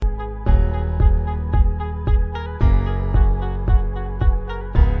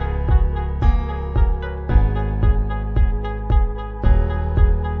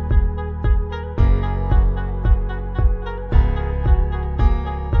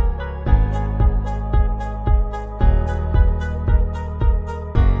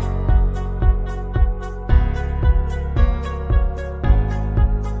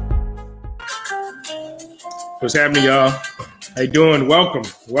What's happening, y'all? How you doing? Welcome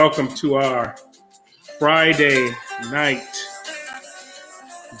to our Friday night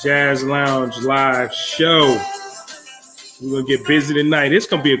Jazz Lounge live show. We're gonna get busy tonight. It's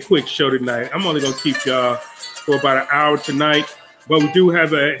gonna be a quick show tonight. I'm only gonna keep y'all for about an hour tonight, but we do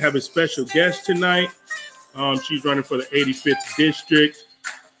have a special guest tonight. She's running for the 85th district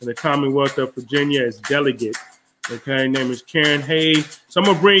in the Commonwealth of Virginia as Delegate. Okay, her name is Karen Hayes. So I'm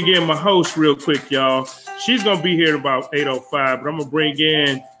gonna bring in my host real quick, y'all. She's gonna be here at about 8:05, but I'm gonna bring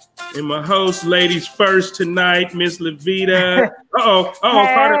in my host, ladies first tonight, Miss Levita. Go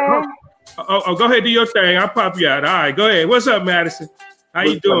ahead, do your thing. I'll pop you out. All right, go ahead. What's up, Madison? How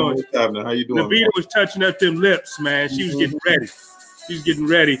you doing? What's happening? How you doing? Levita was touching up them lips, man. She was getting ready. She's getting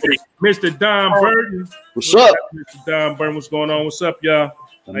ready. Mr. Don Burton. What's up? Mr. Don Burton, what's going on? What's up, y'all?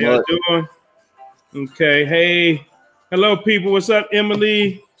 How y'all doing? Okay, hey. Hello, people. What's up,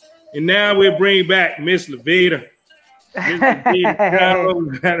 Emily? And now we'll bring back Miss Levita.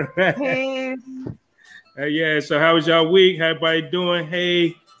 Yeah, so how was y'all week? How everybody doing?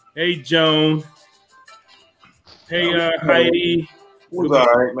 Hey, Joan. Hey, Heidi. It was all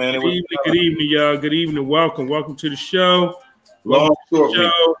right, man. Good evening, y'all. Good evening. Welcome to the show. Long short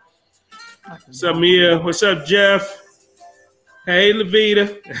week. What's up, Mia? What's up, Jeff? Hey,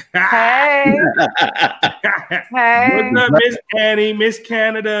 Levita. Hey. What's up, Miss Annie, Miss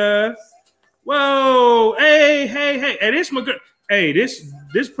Canada? Whoa. Hey. Hey, this my girl. Hey, this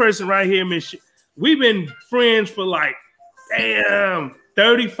person right here, Miss. We've been friends for like,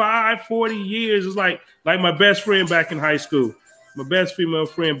 35, 40 years. It's like my best friend back in high school. My best female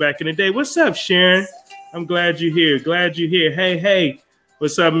friend back in the day. What's up, Sharon? I'm glad you're here. Hey.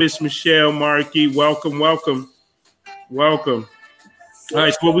 What's up, Miss Michelle Markey? Welcome. All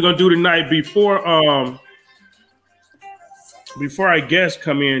right, so what we're gonna do tonight before our guests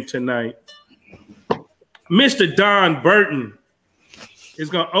come in tonight, Mr. Don Burton is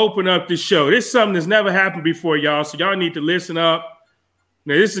gonna open up the show. This is something that's never happened before, y'all. So y'all need to listen up.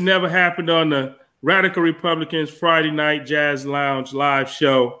 Now, this has never happened on the Radical Republicans Friday Night Jazz Lounge live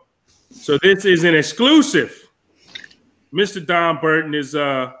show. So this is an exclusive. Mr. Don Burton is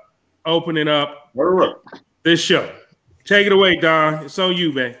opening up this show. Take it away, Don. It's on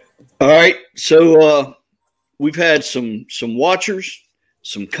you, man. All right. So we've had some watchers,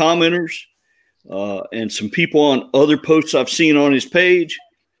 some commenters, and some people on other posts I've seen on his page.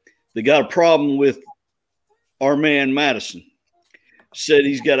 They got a problem with our man Madison. Said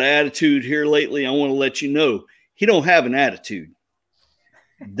he's got an attitude here lately. I want to let you know he don't have an attitude.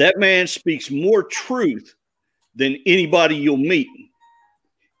 That man speaks more truth than anybody you'll meet.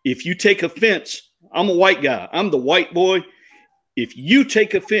 If you take offense, I'm a white guy. I'm the white boy. If you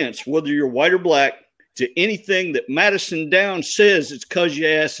take offense, whether you're white or black, to anything that Madison Downs says, it's because your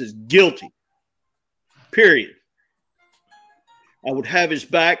ass is guilty. Period. I would have his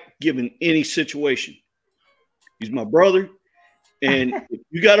back given any situation. He's my brother. And if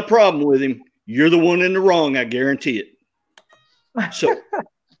you got a problem with him, you're the one in the wrong. I guarantee it. So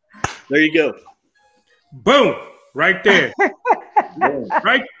there you go. Boom. Right there.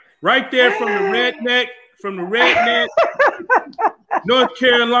 Right there from the redneck, North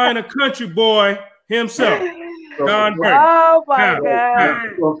Carolina country boy himself, Don Burton. Oh my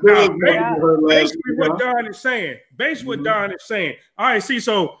God. Basically what Don is saying. All right, see,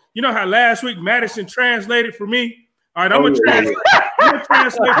 so you know how last week Madison translated for me? All right, I'm going to translate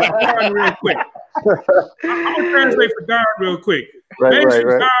for Don real quick. Basically,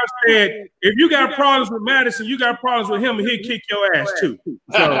 Right. Don said, if you got problems with Madison, you got problems with him, and he'll kick your ass too.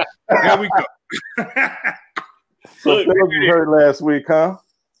 So there we go. So you heard last week, huh?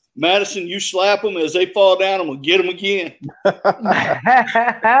 Madison, you slap them as they fall down, I'm going to get them again.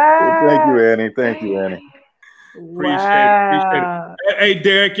 Thank you, Annie. Appreciate it. Hey,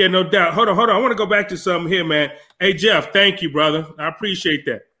 Derek, yeah, no doubt. Hold on. I want to go back to something here, man. Hey, Jeff, thank you, brother. I appreciate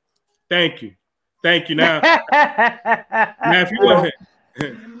that. Thank you. Now, if you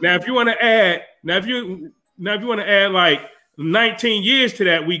want to add like 19 years to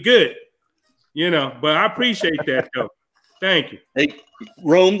that, we good. But I appreciate that though. Thank you. Hey,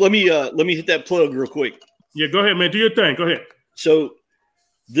 Rome, let me hit that plug real quick. Yeah, go ahead, man. Do your thing. Go ahead. So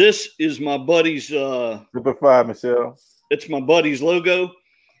this is my buddy's Super 5, Michelle. It's my buddy's logo.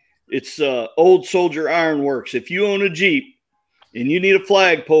 It's Old Soldier Ironworks. If you own a Jeep and you need a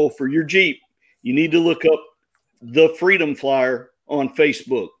flagpole for your Jeep, you need to look up the Freedom Flyer on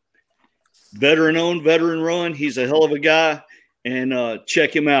Facebook. Veteran owned, veteran run. He's a hell of a guy. And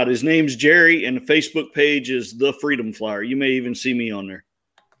check him out. His name's Jerry, and the Facebook page is The Freedom Flyer. You may even see me on there.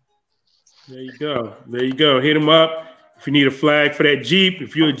 There you go. Hit him up. If you need a flag for that Jeep,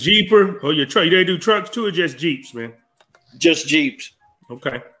 if you're a Jeeper or your truck, they do trucks too or just Jeeps, man? Just Jeeps.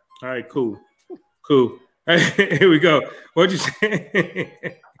 Okay. All right, cool. Here we go. What'd you say?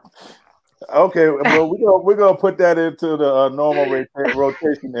 Okay, well, we're gonna put that into the normal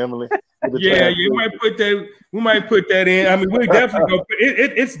rotation, Emily. Yeah, you might put that. We might put that in. I mean, we definitely go.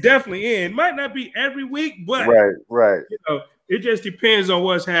 It's definitely in. Might not be every week, but right. You know, it just depends on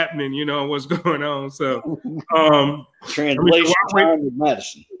what's happening. You know, what's going on. So, translation time with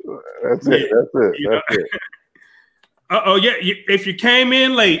Madison. That's it. Oh yeah. If you came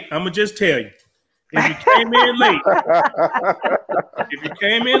in late, I'm gonna just tell you. If you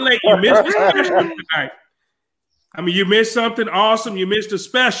came in late, you missed the special tonight. I mean, you missed something awesome. You missed a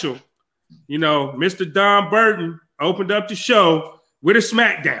special. You know, Mr. Don Burton opened up the show with a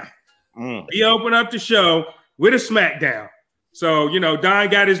SmackDown. He opened up the show with a SmackDown. So, you know, Don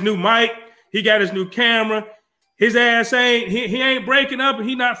got his new mic. He got his new camera. His ass he ain't breaking up and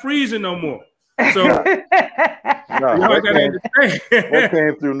he not freezing no more. So that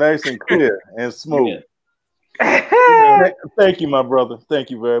came through nice and clear and smooth. Thank you, my brother. Thank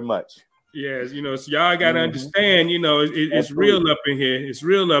you very much. Yes, you know, so y'all got to understand, you know, it's real up in here. It's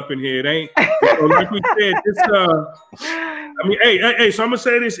real up in here. It ain't, like we said, I mean, hey, so I'm going to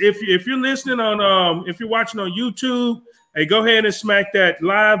say this. If you're listening on, if you're watching on YouTube, hey, go ahead and smack that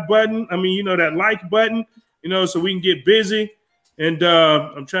live button. I mean, you know, that like button, you know, so we can get busy. And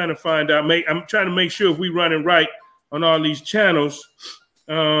I'm trying to find out, I'm trying to make sure if we running right on all these channels.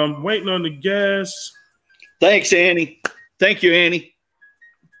 Waiting on the guests. Thanks, Annie. Thank you, Annie.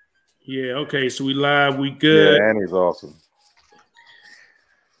 Yeah, okay, so we live, we good. Yeah, Annie's awesome.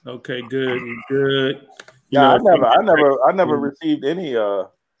 Okay, good, we good. Yeah, I never received any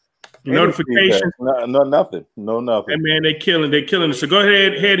notifications. No, nothing. No, nothing. Hey man, they killing it. So go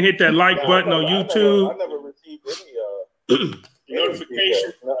ahead and hit that like button on YouTube. I never received any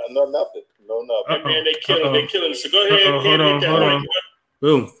notifications. No, nothing. No, nothing. Hey man, they killing it. So go ahead and hit that like button.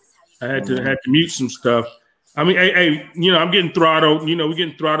 Boom. I had to mute some stuff. I mean, hey, you know, I'm getting throttled. You know, we're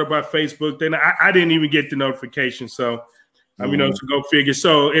getting throttled by Facebook. Then I didn't even get the notification. So, I mean, so go figure.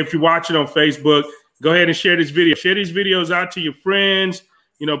 So if you're watching on Facebook, go ahead and share this video. Share these videos out to your friends.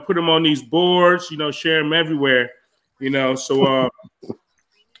 You know, put them on these boards. You know, share them everywhere. You know, so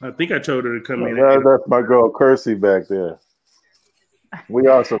I think I told her to come in. That's my girl, Kersey, back there. We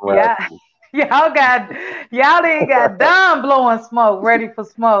also Y'all ain't got done blowing smoke, ready for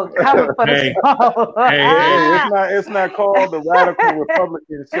smoke, coming for the smoke. It's not called the Radical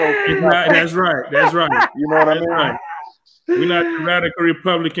Republican show. It's not, that's right. You know what I mean? Right. We're not the Radical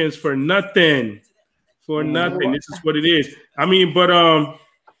Republicans for nothing. For nothing. This is what it is. I mean, but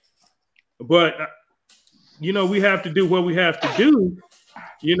you know, we have to do what we have to do,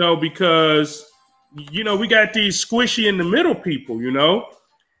 you know, because you know, we got these squishy in the middle people, you know.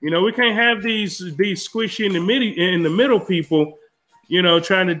 You know, we can't have these squishy in the middle people, you know,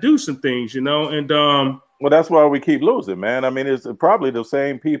 trying to do some things, you know, and well, that's why we keep losing, man. I mean, it's probably the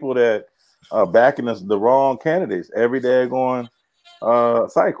same people that are backing us the wrong candidates every day going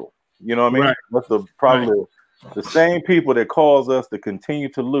cycle. You know what I mean? Right. That's probably the same people that cause us to continue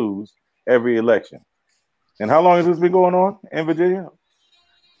to lose every election. And how long has this been going on in Virginia?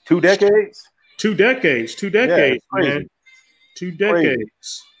 2 decades? 2 decades, man. 2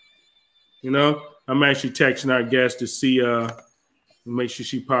 decades. You know, I'm actually texting our guest to see, make sure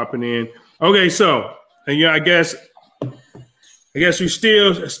she's popping in. Okay, so, and yeah, I guess we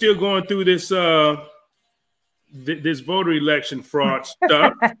still going through this this voter election fraud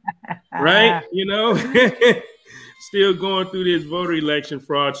stuff, right? You know, still going through this voter election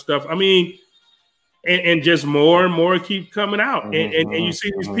fraud stuff. I mean, and just more and more keep coming out, and you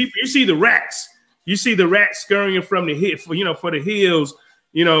see these people, you see the rats scurrying from the hill, for the hills.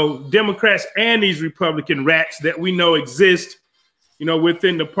 You know, Democrats and these Republican rats that we know exist, you know,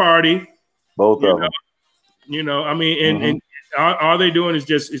 within the party. Both of them. You know, I mean, and all they're doing is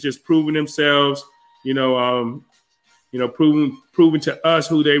just proving themselves, proving to us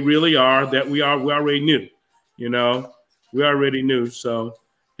who they really are, that we already knew, you know, we already knew. So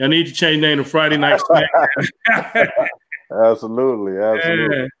I need to change the name to Friday Night Smackdown. Absolutely.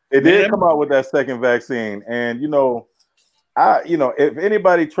 Yeah. It did come out with that second vaccine. And, if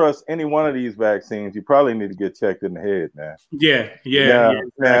anybody trusts any one of these vaccines, you probably need to get checked in the head, man. Yeah.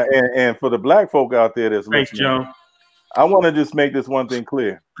 Exactly. And for the black folk out there that's Thanks, listening, John. I want to just make this one thing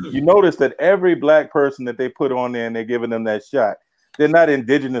clear. You notice that every black person that they put on there and they're giving them that shot, they're not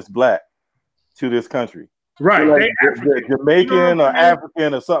indigenous black to this country. Right. They're Jamaican or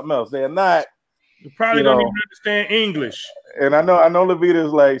African or something else. They're not You probably don't even understand English. And I know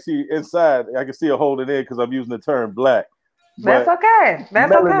Levita's like, she inside, I can see her holding in because I'm using the term black. That's okay.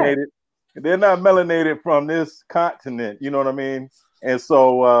 That's melanated, okay. They're not melanated from this continent, you know what I mean? And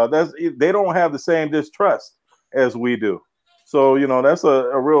so they don't have the same distrust as we do. So, that's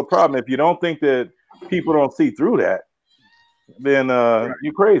a real problem. If you don't think that people don't see through that, then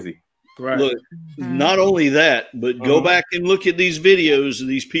you're crazy. Right. Look, not only that, but go back and look at these videos of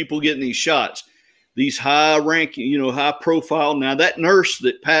these people getting these shots. These high-ranking, high-profile. Now, that nurse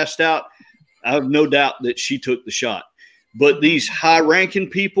that passed out, I have no doubt that she took the shot. But these high-ranking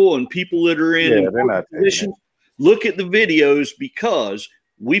people and people that are in important positions, look at the videos because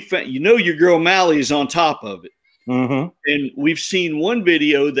we found, your girl Mally is on top of it. Mm-hmm. And we've seen one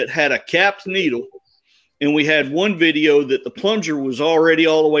video that had a capped needle, and we had one video that the plunger was already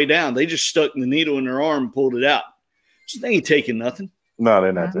all the way down. They just stuck the needle in their arm and pulled it out. So they ain't taking nothing. No,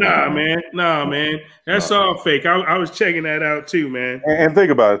 they're not. Nah, man. That's all fake. I was checking that out too, man. And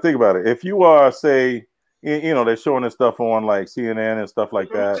think about it. If you are, say, they're showing this stuff on like CNN and stuff like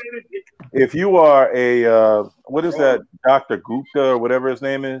that. If you are a what is that, Dr. Gupta or whatever his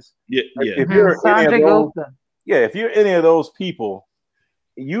name is? Yeah. If you're if you're any of those people,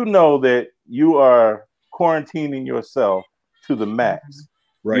 you know that you are quarantining yourself to the max.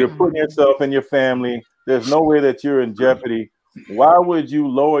 Right. You're putting yourself and your family. There's no way that you're in jeopardy. Why would you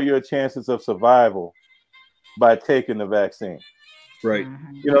lower your chances of survival by taking the vaccine? Right.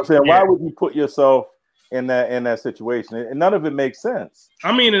 You know what I'm saying? Yeah. Why would you put yourself in that situation? And none of it makes sense.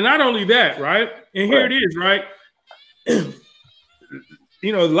 I mean, and not only that, right? And here it is, right?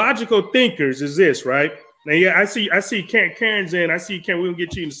 Logical thinkers is this, right? Now, I see Karen's in. I see Karen. We'll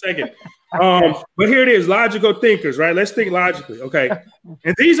get you in a second. But here it is, logical thinkers, right? Let's think logically, okay?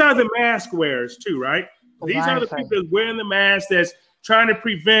 And these are the mask wearers too, right? These are the people that's wearing the mask that's trying to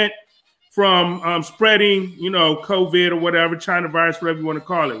prevent from spreading, COVID or whatever, China virus, whatever you want to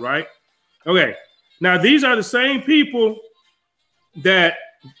call it, right? Okay. Now, these are the same people that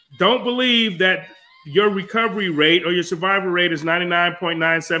don't believe that your recovery rate or your survival rate is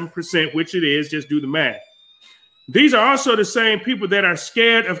 99.97%, which it is. Just do the math. These are also the same people that are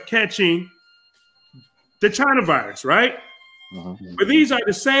scared of catching the China virus, right? Mm-hmm. But these are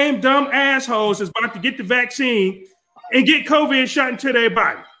the same dumb assholes that's about to get the vaccine and get COVID shot into their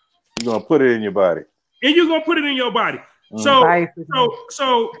body. You're gonna put it in your body. And you're gonna put it in your body. Mm-hmm.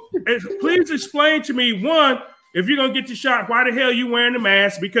 So please explain to me, one, if you're gonna get the shot, why the hell are you wearing the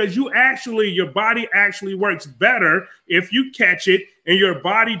mask? Because your body actually works better if you catch it, and your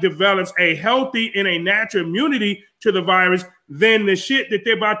body develops a healthy and a natural immunity to the virus than the shit that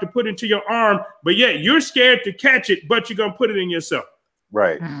they're about to put into your arm. But yet you're scared to catch it, but you're gonna put it in yourself.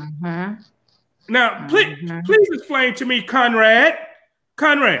 Right. Mm-hmm. Now, please explain to me, Conrad.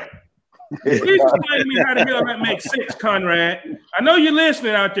 Please explain to me how the hell that makes sense, Conrad. I know you're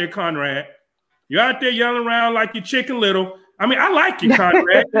listening out there, Conrad. You're out there yelling around like you're Chicken Little. I mean, I like you,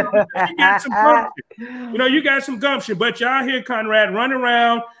 Conrad. You got some gumption. You got some gumption, but you're out here, Conrad, running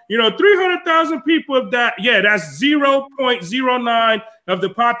around. 300,000 people have died. Yeah, that's 0.09 of the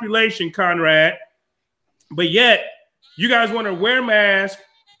population, Conrad. But yet, you guys want to wear masks,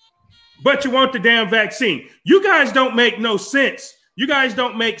 but you want the damn vaccine. You guys don't make no sense. You guys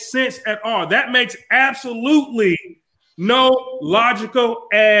don't make sense at all. That makes absolutely no logical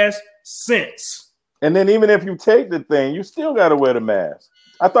ass sense. And then even if you take the thing, you still got to wear the mask.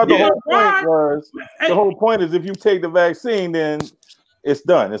 I thought the whole point is if you take the vaccine, then it's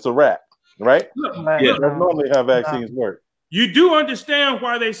done. It's a wrap, right? That's normally how vaccines work. You do understand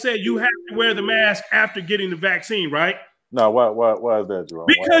why they say you have to wear the mask after getting the vaccine, right? No, why is that, Jerome?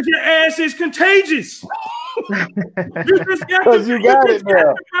 Because your ass is contagious. You just got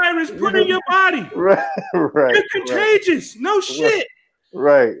the virus put in your body. Right. You're contagious. No shit.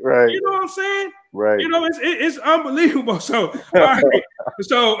 Right. You know what I'm saying? Right. It's unbelievable. So, all right.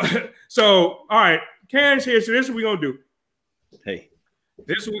 So, all right. Karen's here. So this is what we're gonna do. Hey,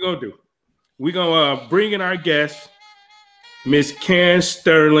 this is what we're gonna do. We're gonna bring in our guest, Miss Karen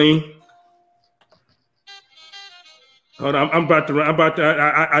Starling. Hold on, I'm about to run.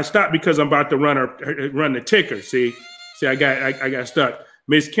 I stopped because I'm about to run the ticker. See, I got stuck.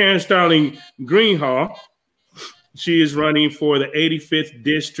 Miss Karen Starling Greenhalgh. She is running for the 85th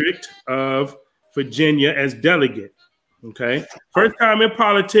district of Virginia as delegate. Okay, first time in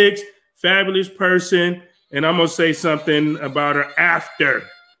politics. Fabulous person, and I'm gonna say something about her after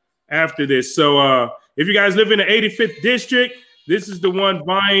this. So, if you guys live in the 85th district, this is the one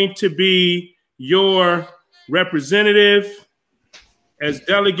vying to be your representative as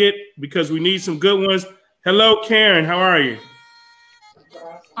delegate because we need some good ones. Hello, Karen. How are you?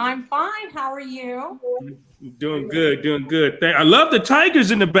 I'm fine. How are you? Doing good, doing good. I love the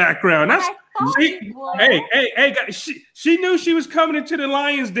tigers in the background. That's hey, guys, she knew she was coming into the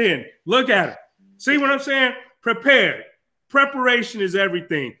lion's den. Look at her. See what I'm saying? Prepared. Preparation is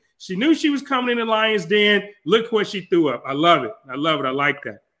everything. She knew she was coming in the lion's den. Look what she threw up. I love it. I love it. I like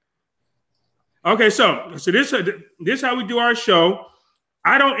that. Okay, so this is how we do our show.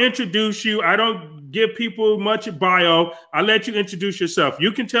 I don't introduce you. I don't give people much bio. I let you introduce yourself.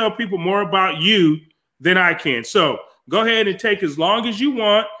 You can tell people more about you than I can. So go ahead and take as long as you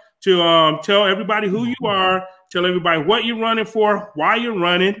want to tell everybody who you are, tell everybody what you're running for, why you're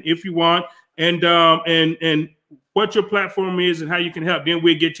running, if you want, and what your platform is and how you can help. Then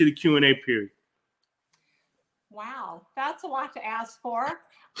we'll get to the Q&A period. Wow, that's a lot to ask for.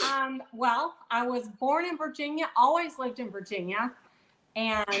 Well, I was born in Virginia, always lived in Virginia,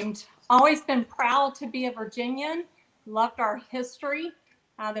 and always been proud to be a Virginian. Loved our history,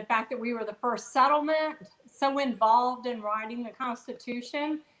 the fact that we were the first settlement, so involved in writing the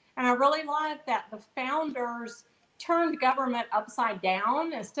Constitution. And I really loved that the founders turned government upside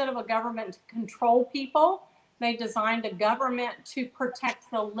down. Instead of a government to control people, they designed a government to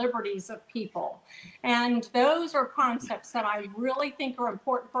protect the liberties of people. And those are concepts that I really think are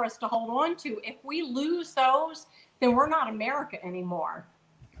important for us to hold on to. If we lose those, then we're not America anymore.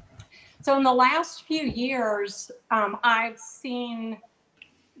 So in the last few years, I've seen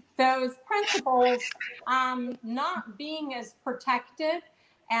those principles not being as protected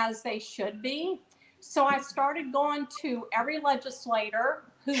as they should be. So I started going to every legislator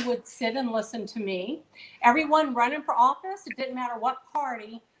who would sit and listen to me. Everyone running for office, it didn't matter what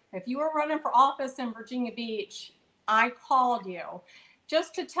party. If you were running for office in Virginia Beach, I called you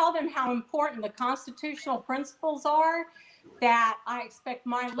just to tell them how important the constitutional principles are, that I expect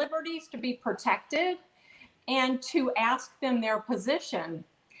my liberties to be protected, and to ask them their position.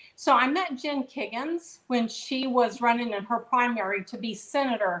 So I met Jen Kiggins when she was running in her primary to be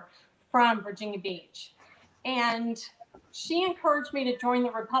senator from Virginia Beach. And she encouraged me to join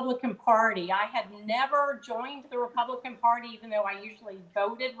the Republican Party. I had never joined the Republican Party, even though I usually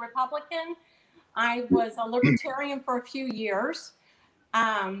voted Republican. I was a libertarian for a few years.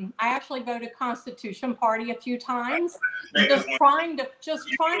 I actually voted Constitution Party a few times, just trying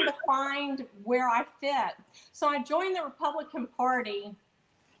to find where I fit. So I joined the Republican Party,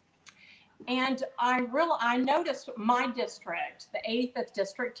 and I noticed my district, the 85th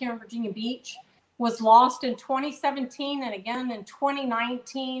district here in Virginia Beach, was lost in 2017 and again in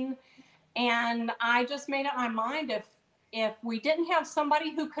 2019. And I just made up my mind, if we didn't have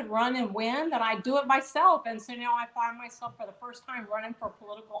somebody who could run and win, that I'd do it myself. And so now I find myself for the first time running for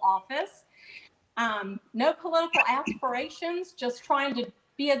political office. No political aspirations, just trying to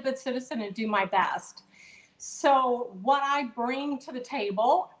be a good citizen and do my best. So what I bring to the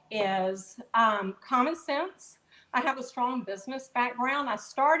table is common sense. I have a strong business background. I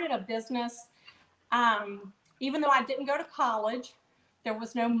started a business, even though I didn't go to college. There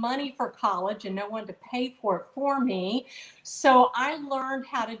was no money for college and no one to pay for it for me. So I learned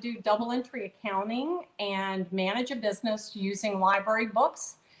how to do double entry accounting and manage a business using library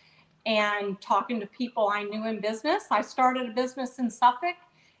books and talking to people I knew in business. I started a business in Suffolk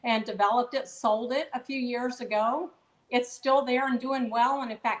and developed it, sold it a few years ago. It's still there and doing well.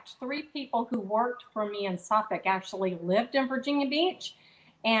 And in fact, 3 people who worked for me in Suffolk actually lived in Virginia Beach.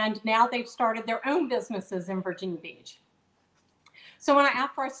 And now they've started their own businesses in Virginia Beach. So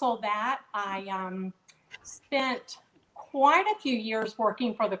after I sold that, I spent quite a few years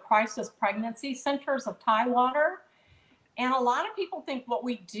working for the crisis pregnancy centers of Tidewater. And a lot of people think what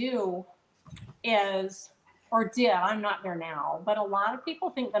we do is, or did, I'm not there now, but a lot of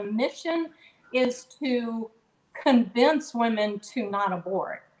people think the mission is to convince women to not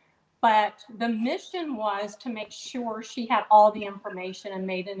abort. But the mission was to make sure she had all the information and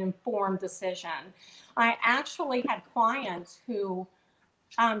made an informed decision. I actually had clients who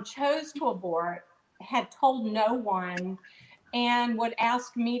chose to abort, had told no one, and would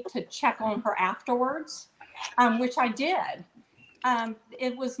ask me to check on her afterwards, which I did.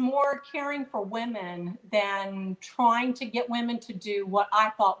 It was more caring for women than trying to get women to do what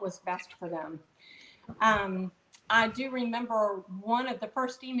I thought was best for them. I do remember one of the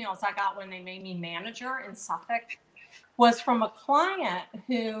first emails I got when they made me manager in Suffolk was from a client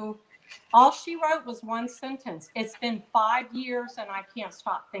who all she wrote was one sentence: "It's been 5 years and I can't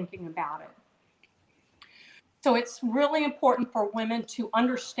stop thinking about it." So it's really important for women to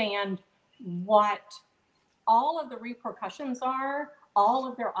understand what all of the repercussions are, all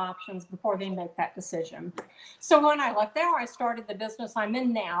of their options before they make that decision. So when I left there, I started the business I'm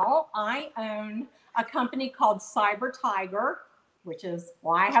in now. I own a company called Cyber Tiger. which is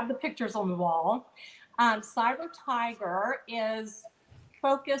why I have the pictures on the wall. Cyber Tiger is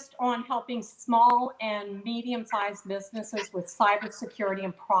focused on helping small and medium-sized businesses with cybersecurity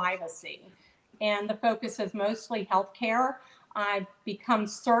and privacy. And the focus is mostly healthcare. I've become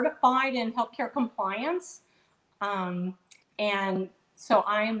certified in healthcare compliance. And so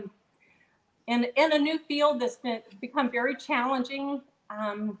I'm in a new field that's become very challenging.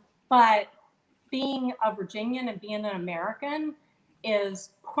 But being a Virginian and being an American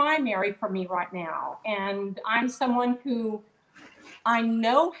is primary for me right now. And I'm someone who, I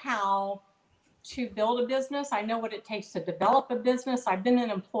know how to build a business. I know what it takes to develop a business. I've been an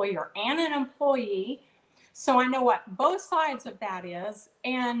employer and an employee. So I know what both sides of that is.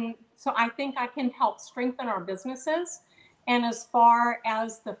 And so I think I can help strengthen our businesses. And as far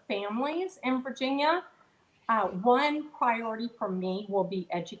as the families in Virginia, one priority for me will be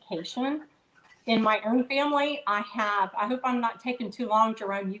education. In my own family, I hope I'm not taking too long,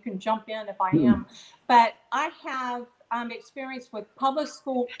 Jerome, you can jump in if I am, but I have experience with public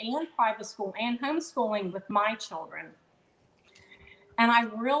school and private school and homeschooling with my children. And I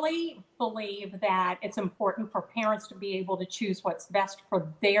really believe that it's important for parents to be able to choose what's best for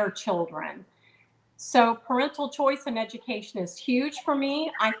their children. So parental choice in education is huge for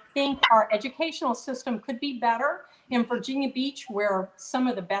me. I think our educational system could be better in Virginia Beach, where some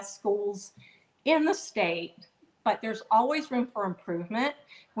of the best schools in the state, but there's always room for improvement.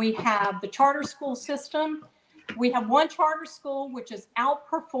 We have the charter school system. We have one charter school which is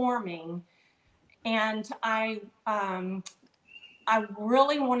outperforming, and I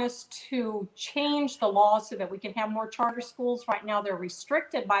really want us to change the law so that we can have more charter schools. Right now, they're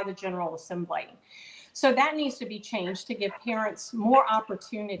restricted by the General Assembly. So that needs to be changed to give parents more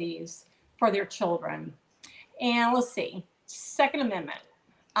opportunities for their children. And let's see, Second Amendment.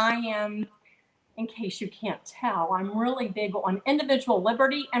 I am, in case you can't tell, I'm really big on individual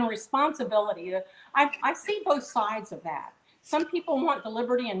liberty and responsibility. I see both sides of that. Some people want the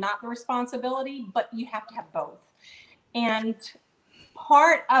liberty and not the responsibility, but you have to have both. And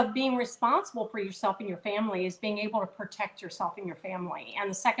part of being responsible for yourself and your family is being able to protect yourself and your family. And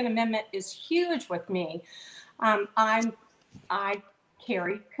the Second Amendment is huge with me. I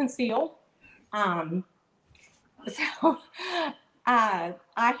carry concealed. I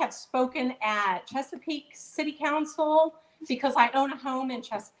have spoken at Chesapeake City Council because I own a home in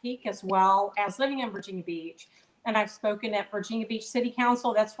Chesapeake as well as living in Virginia Beach. And I've spoken at Virginia Beach City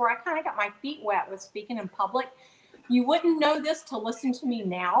Council. That's where I kind of got my feet wet with speaking in public. You wouldn't know this to listen to me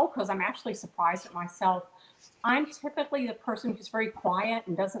now because I'm actually surprised at myself. I'm typically the person who's very quiet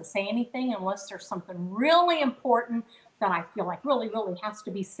and doesn't say anything unless there's something really important that I feel like really, really has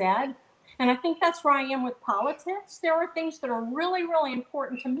to be said. And I think that's where I am with politics. There are things that are really, really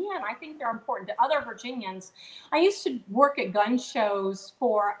important to me, and I think they're important to other Virginians. I used to work at gun shows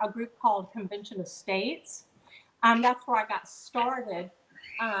for a group called Convention of States. That's where I got started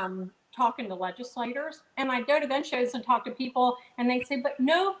talking to legislators. And I go to gun shows and talk to people, and they say, but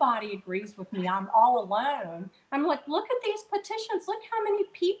nobody agrees with me. I'm all alone. I'm like, look at these petitions. Look how many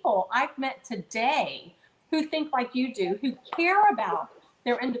people I've met today who think like you do, who care about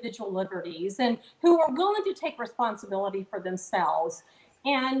their individual liberties and who are willing to take responsibility for themselves.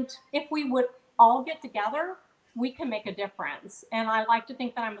 And if we would all get together, we can make a difference. And I like to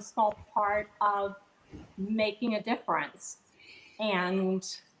think that I'm a small part of making a difference. And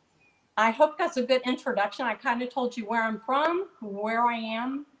I hope that's a good introduction. I kind of told you where I'm from, where I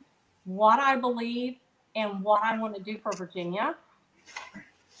am, what I believe, and what I want to do for Virginia.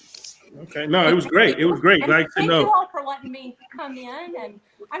 Okay, no, it was great. It was great. Like to know. Thank you all for letting me come in, and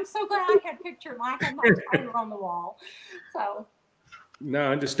I'm so glad I had pictures. I had my timer on the wall. So. No,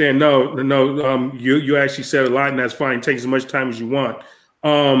 I understand. No. You actually said a lot, and that's fine. Take as much time as you want.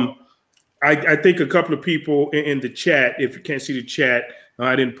 I think a couple of people in the chat. If you can't see the chat,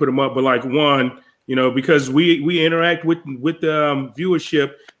 I didn't put them up, but like one, because we interact with the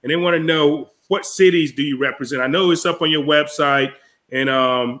viewership, and they want to know what cities do you represent. I know it's up on your website,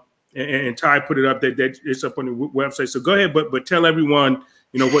 and Ty put it up that it's up on your website. So go ahead, but tell everyone,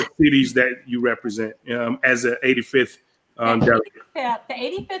 what cities that you represent as an 85th delegate. The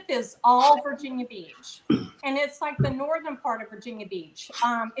 85th is all Virginia Beach, and it's like the northern part of Virginia Beach.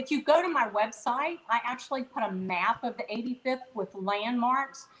 If you go to my website, I actually put a map of the 85th with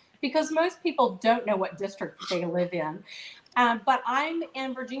landmarks because most people don't know what district they live in. But I'm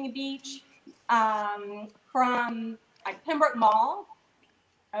in Virginia Beach from like Pembroke Mall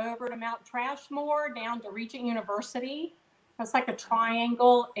over to Mount Trashmore, down to Regent University. It's like a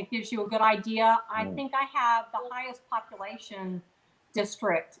triangle. It gives you a good idea. I think I have the highest population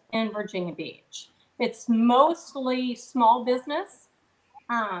district in Virginia Beach. It's mostly small business,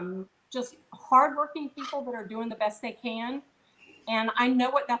 just hardworking people that are doing the best they can. And I know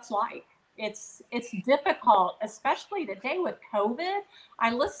what that's like. It's difficult, especially today with COVID.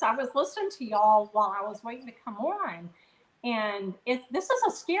 I was listening to y'all while I was waiting to come on, and this is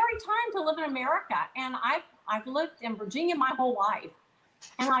a scary time to live in America. And I've lived in Virginia my whole life,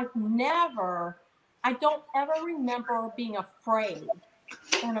 and I don't ever remember being afraid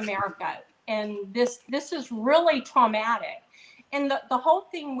in America. And this is really traumatic. And the whole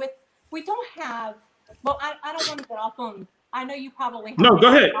thing with, we don't have, well, I don't want to get off on, I know you probably have. No, go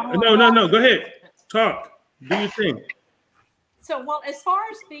ahead. No, go ahead. Talk. Do your thing. So, well, as far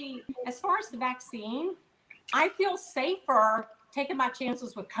as the vaccine, I feel safer taking my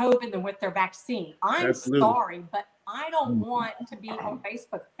chances with COVID than with their vaccine. I'm sorry, but I don't want to be on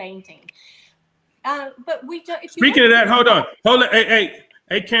Facebook fainting. But we do. Speaking of that, hold on.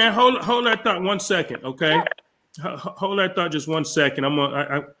 Hey, Karen, hold that thought 1 second, okay? Sure. Hold that thought just 1 second.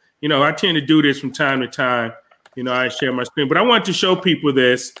 I tend to do this from time to time. I share my screen, but I want to show people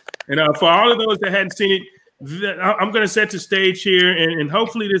this. And for all of those that hadn't seen it, I'm going to set the stage here, and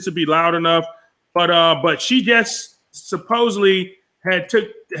hopefully this will be loud enough. But she just supposedly had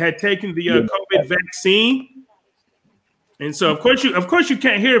taken the COVID vaccine, and so of course you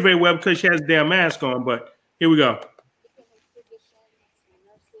can't hear very well because she has a damn mask on. But here we go.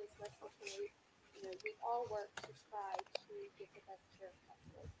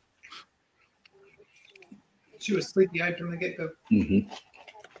 She was sleepy-eyed from the get-go. Mm-hmm.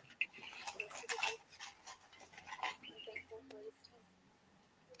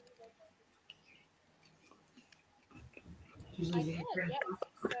 I did, yes.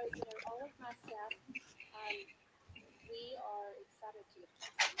 So, all of my staff, we are excited to get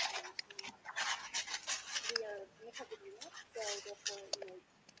we are in a couple of units, so therefore,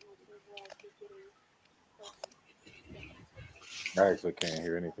 we'll all be getting I actually can't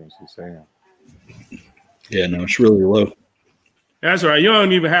hear anything she's saying. Yeah, no, it's really low. That's all right. You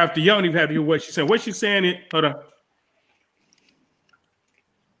don't even have to hear what she's saying. What she's saying hold on.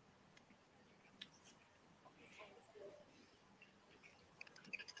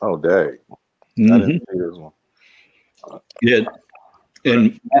 Oh, dang. Mm-hmm. I didn't see this one. Yeah.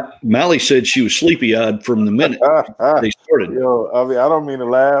 And Mally said she was sleepy-eyed from the minute they started. I don't mean to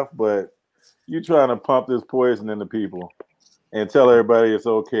laugh, but you trying to pump this poison into people and tell everybody it's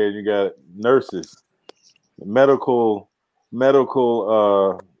okay. You got nurses, medical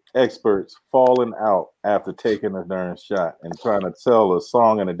experts falling out after taking a darn shot and trying to tell a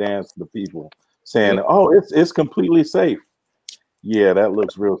song and a dance to the people, saying, "Oh, it's completely safe." Yeah, that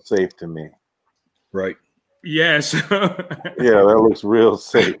looks real safe to me. Right. Yes. Yeah, that looks real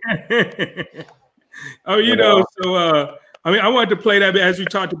safe. So I wanted to play that as we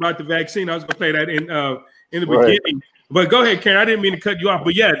talked about the vaccine. I was going to play that in the beginning. But go ahead, Karen. I didn't mean to cut you off.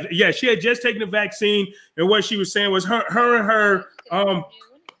 But yeah, she had just taken the vaccine, and what she was saying was her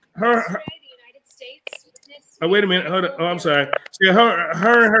wait a minute. Hold on. Oh, I'm sorry. See, her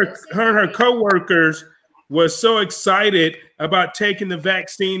and her coworkers was so excited about taking the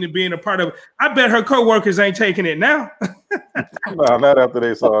vaccine and being a part of it. I bet her coworkers ain't taking it now. No, not after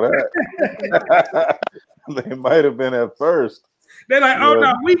they saw that. They might have been at first. They're like, "Oh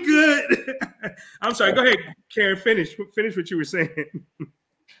no, we good." I'm sorry. Go ahead, Karen. Finish what you were saying.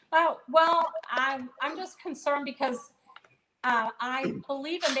 Oh well, I'm just concerned because I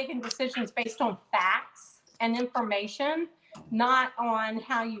believe in making decisions based on facts and information, not on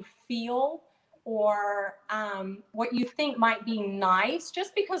how you feel or what you think might be nice.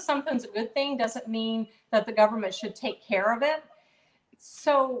 Just because something's a good thing doesn't mean that the government should take care of it.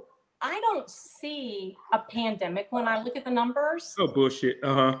 So I don't see a pandemic when I look at the numbers. Oh, bullshit.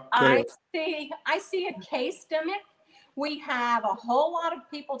 I see a case-demic. We have a whole lot of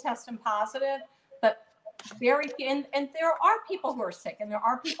people testing positive, but very few. And there are people who are sick and there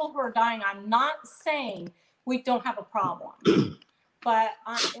are people who are dying. I'm not saying we don't have a problem, but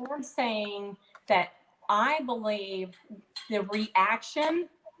I am saying that I believe the reaction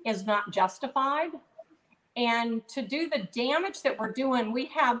is not justified. And to do the damage that we're doing, we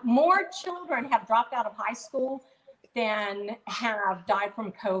have more children have dropped out of high school than have died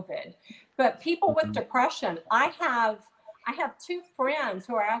from COVID. But people with depression, I have two friends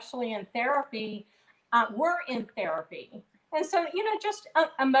who are actually in therapy, were in therapy. And so, just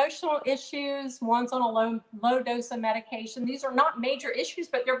emotional issues, one's on a low dose of medication. These are not major issues,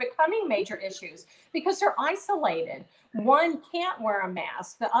 but they're becoming major issues because they're isolated. One can't wear a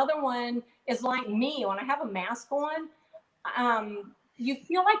mask. The other one is like me. When I have a mask on, you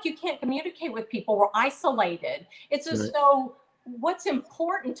feel like you can't communicate with people. We're isolated. It's as though what's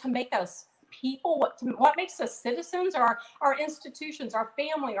important to make us people, what makes us citizens, are our institutions, our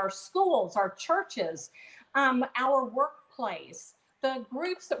family, our schools, our churches, our workplace, the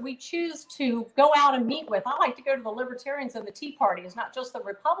groups that we choose to go out and meet with. I like to go to the Libertarians and the Tea Party. It's not just the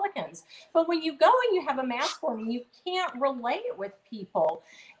Republicans. But when you go and you have a mask on, you can't relate it with people.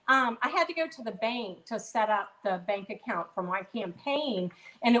 I had to go to the bank to set up the bank account for my campaign,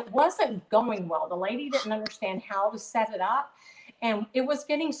 and it wasn't going well. The lady didn't understand how to set it up, and it was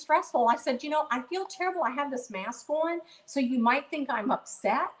getting stressful. I said, I feel terrible. I have this mask on, so you might think I'm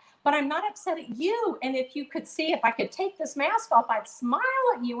upset, but I'm not upset at you. And if you could see, if I could take this mask off, I'd smile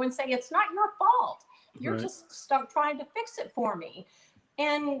at you and say, it's not your fault. You're just stuck trying to fix it for me.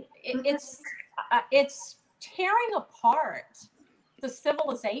 And it's tearing apart the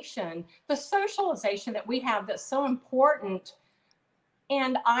civilization, the socialization that we have that's so important.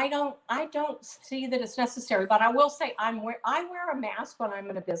 And I don't see that it's necessary, but I will say I wear a mask when I'm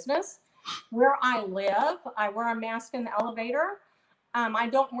in a business. Where I live, I wear a mask in the elevator. I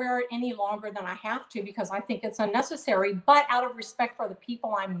don't wear it any longer than I have to because I think it's unnecessary, but out of respect for the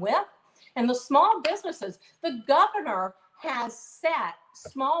people I'm with and the small businesses, the governor has set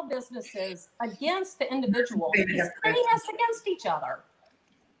small businesses against the individuals. He's pitting us against each other.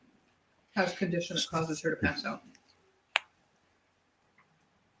 Has a condition that causes her to pass out.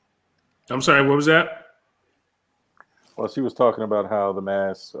 I'm sorry, what was that? Well, she was talking about how the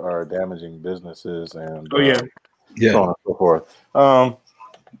masks are damaging businesses and so on and so forth.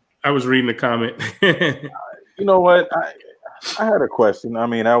 I was reading the comment. You know what? I had a question. I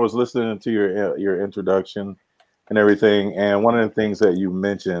mean, I was listening to your introduction and everything, and one of the things that you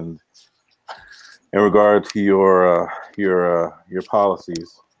mentioned in regard to your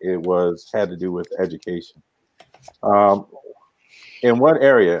policies, it had to do with education. In what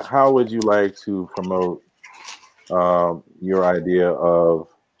area? How would you like to promote your idea of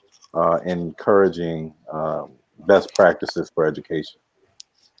encouraging best practices for education?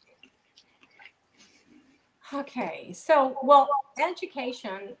 Okay, so, well,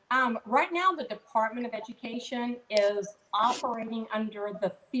 education, right now the Department of Education is operating under the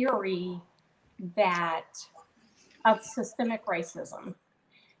theory of systemic racism.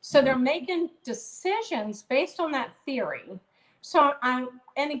 So they're making decisions based on that theory. So, and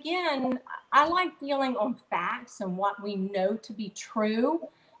again, I like dealing on facts and what we know to be true.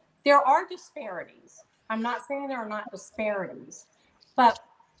 There are disparities. I'm not saying there are not disparities, but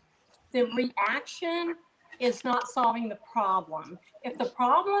the reaction is not solving the problem. If the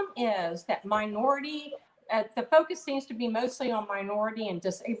problem is that the focus seems to be mostly on minority and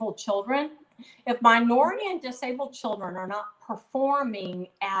disabled children. If minority and disabled children are not performing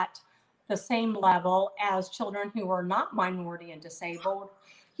at the same level as children who are not minority and disabled,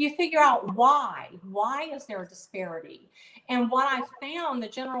 you figure out why. Why is there a disparity? And what I found, the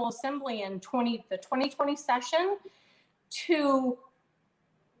General Assembly in the 2020 session, to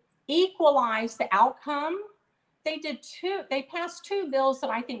equalize the outcome, they passed two bills that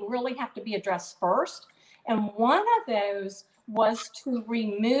I think really have to be addressed first. And one of those was to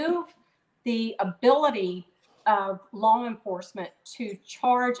remove the ability of law enforcement to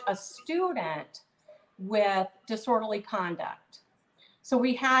charge a student with disorderly conduct. So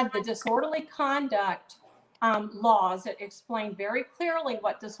we had the disorderly conduct laws that explained very clearly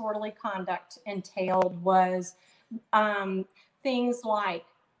what disorderly conduct entailed was things like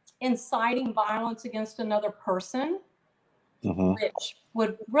inciting violence against another person, which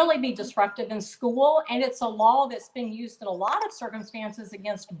would really be disruptive in school. And it's a law that's been used in a lot of circumstances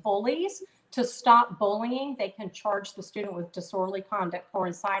against bullies. To stop bullying, they can charge the student with disorderly conduct for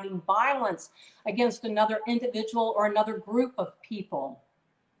inciting violence against another individual or another group of people.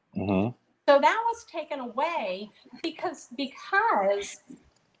 So that was taken away because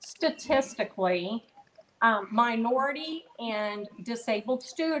statistically, minority and disabled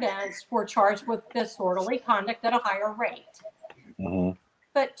students were charged with disorderly conduct at a higher rate.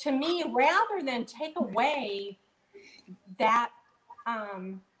 But to me, rather than take away that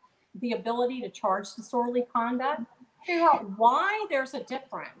the ability to charge disorderly conduct, figure out why there's a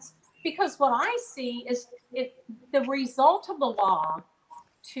difference. Because what I see is the result of the law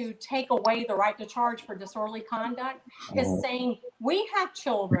to take away the right to charge for disorderly conduct is saying we have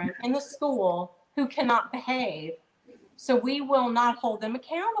children in the school who cannot behave, so we will not hold them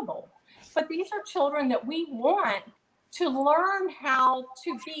accountable. But these are children that we want to learn how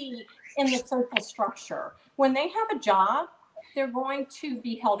to be in the social structure. When they have a job, they're going to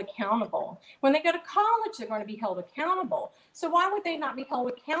be held accountable. When they go to college, they're going to be held accountable. So why would they not be held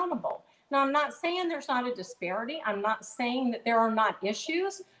accountable? Now, I'm not saying there's not a disparity. I'm not saying that there are not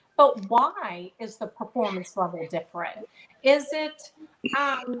issues, but why is the performance level different? Is it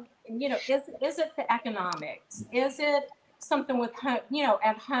is it the economics? Is it something with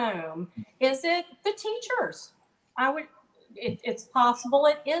at home? Is it the teachers? It's possible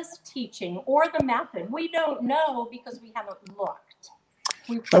it is teaching or the method. We don't know because we haven't looked.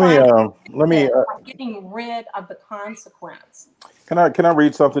 Let me getting rid of the consequence. Can I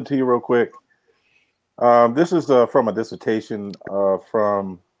read something to you real quick? This is from a dissertation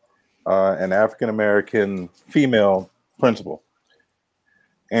from an African American female principal,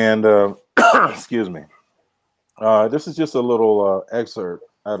 and excuse me. This is just a little excerpt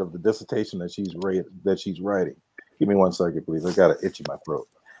out of the dissertation that she's writing. Give me 1 second, please. I got an itch in my throat.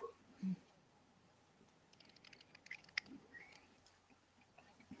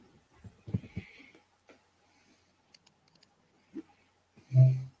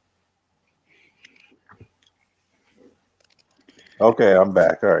 Okay, I'm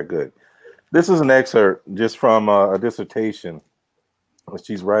back. All right, good. This is an excerpt just from a dissertation that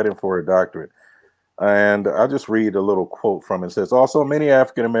she's writing for a doctorate. And I'll just read a little quote from it. It says, also, many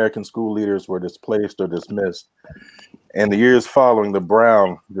African American school leaders were displaced or dismissed in the years following the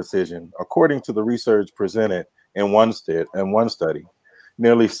Brown decision. According to the research presented in one study,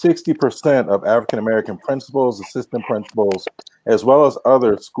 nearly 60% of African American principals, assistant principals, as well as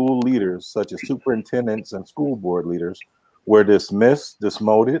other school leaders, such as superintendents and school board leaders, were dismissed,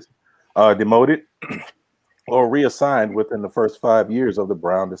 demoted, or reassigned within the first 5 years of the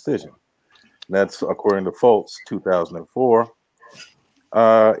Brown decision. That's according to Foltz, 2004.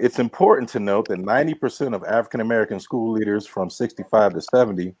 It's important to note that 90% of African American school leaders from 65 to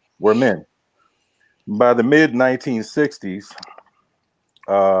 70 were men. By the mid 1960s,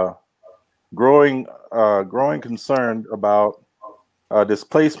 growing concern about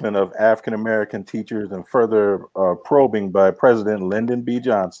displacement of African American teachers and further probing by President Lyndon B.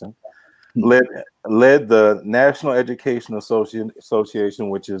 Johnson led the National Education Association,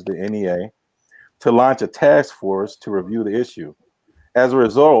 which is the NEA, to launch a task force to review the issue. As a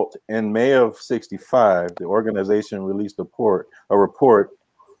result, in May of '65, the organization released a report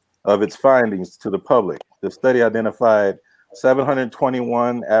of its findings to the public. The study identified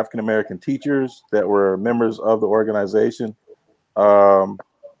 721 African American teachers that were members of the organization. The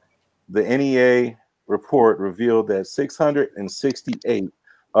NEA report revealed that 668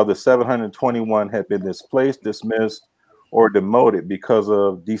 of the 721 had been displaced, dismissed, or demoted because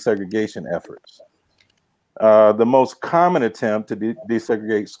of desegregation efforts. The most common attempt to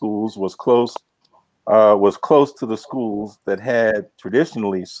desegregate schools was close to the schools that had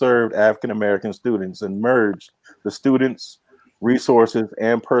traditionally served African American students and merged the students, resources,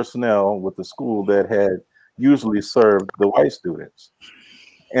 and personnel with the school that had usually served the white students.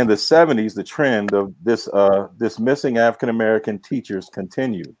 In the 70s, the trend of dismissing African American teachers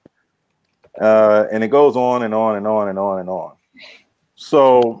continued. And it goes on and on and on and on and on.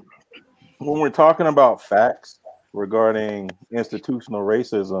 So when we're talking about facts regarding institutional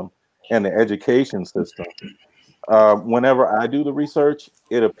racism and the education system, whenever I do the research,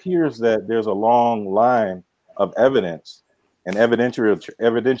 it appears that there's a long line of evidence and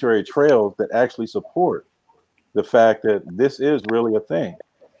evidentiary trails that actually support the fact that this is really a thing.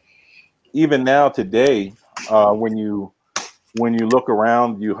 Even now today, when you look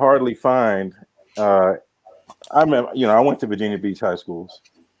around, you hardly find. I went to Virginia Beach high schools.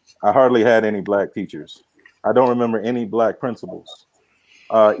 I hardly had any black teachers. I don't remember any black principals.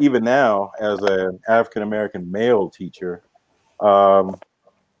 Even now, as an African American male teacher,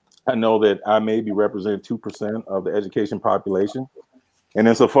 I know that I maybe represent 2% of the education population. And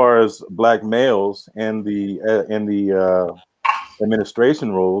insofar as black males in the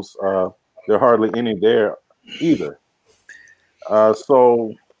administration roles, there are hardly any there either.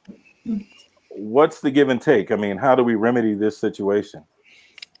 So what's the give and take? I mean, how do we remedy this situation?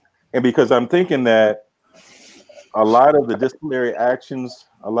 And because I'm thinking that a lot of the disciplinary actions,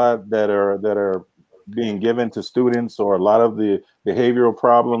 a lot that are being given to students, or a lot of the behavioral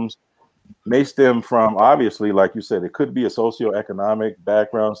problems may stem from, obviously, like you said, it could be a socioeconomic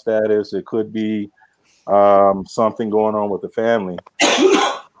background status. It could be something going on with the family.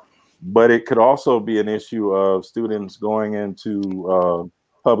 But it could also be an issue of students going into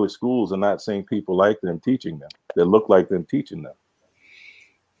public schools and not seeing people like them teaching them, that look like them teaching them.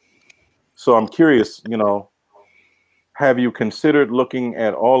 So I'm curious, have you considered looking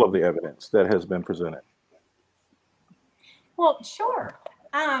at all of the evidence that has been presented? Well, sure.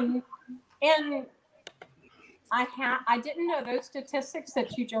 And I didn't know those statistics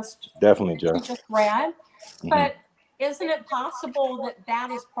that you just read, mm-hmm. But isn't it possible that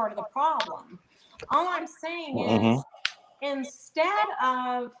is part of the problem? All I'm saying is, instead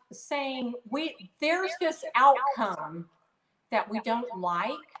of saying there's this outcome that we don't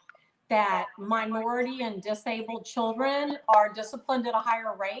like, that minority and disabled children are disciplined at a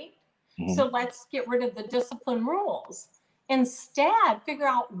higher rate. So let's get rid of the discipline rules. Instead, figure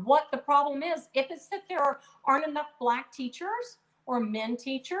out what the problem is. If it's that there aren't enough Black teachers or men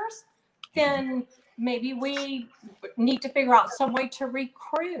teachers, then maybe we need to figure out some way to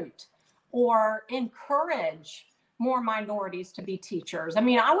recruit or encourage more minorities to be teachers. I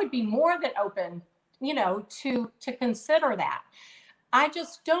mean, I would be more than open, to consider that. I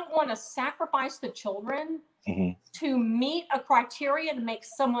just don't want to sacrifice the children to meet a criteria to make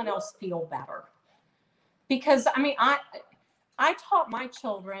someone else feel better. Because I mean, I taught my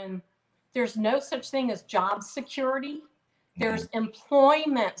children there's no such thing as job security. There's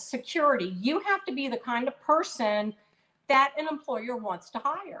employment security. You have to be the kind of person that an employer wants to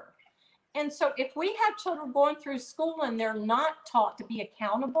hire. And so if we have children going through school and they're not taught to be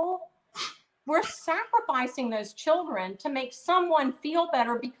accountable, we're sacrificing those children to make someone feel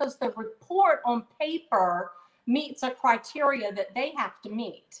better because the report on paper meets a criteria that they have to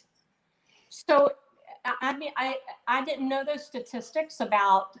meet. So, I mean, I didn't know those statistics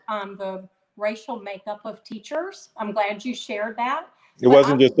about the racial makeup of teachers. I'm glad you shared that. It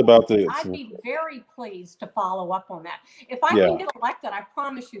wasn't just about the. I'd be very pleased to follow up on that. If I can get elected, I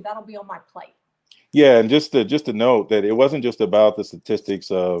promise you that'll be on my plate. Yeah, and just to note that it wasn't just about the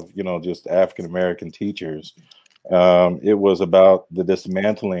statistics of just African American teachers. It was about the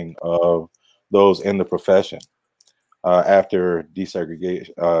dismantling of those in the profession after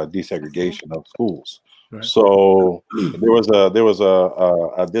desegregation of schools. Right. So there was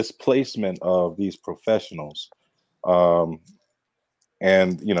a displacement of these professionals,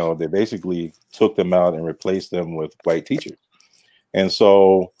 and they basically took them out and replaced them with white teachers, and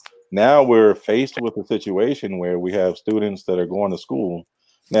so. Now we're faced with a situation where we have students that are going to school.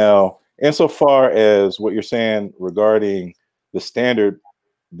 Now, insofar as what you're saying regarding the standard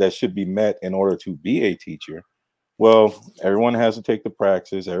that should be met in order to be a teacher, well, everyone has to take the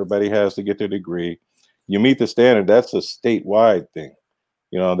praxis. Everybody has to get their degree. You meet the standard. That's a statewide thing.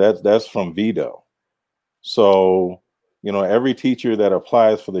 That's from VEDO. So, every teacher that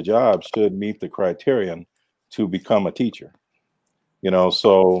applies for the job should meet the criterion to become a teacher.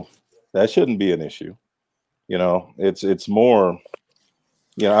 So that shouldn't be an issue. It's more.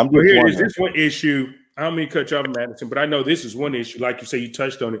 I'm just here's this one issue. I don't mean to cut you off, Madison, but I know this is one issue. Like you say, you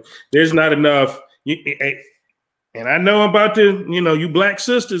touched on it. There's not enough. And I know about you Black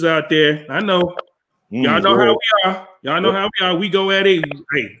sisters out there. I know y'all know how we are. Y'all know how we are. We go at it.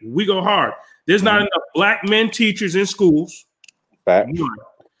 Hey, we go hard. There's not enough Black men teachers in schools. Fact. One.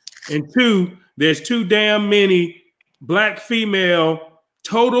 And two, there's too damn many Black female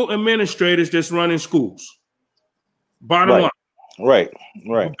total administrators that's running schools. Bottom line. Right.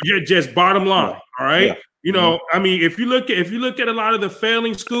 Just bottom line. All right. Yeah. I mean, if you look at a lot of the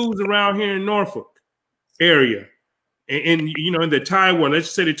failing schools around here in Norfolk area, and in the Tidewater,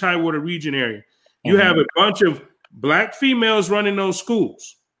 let's say the Tidewater region area, you have a bunch of Black females running those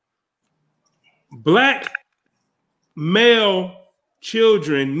schools. Black male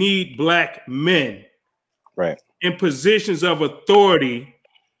children need Black men. Right. In positions of authority,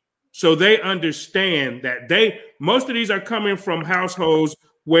 so they understand that most of these are coming from households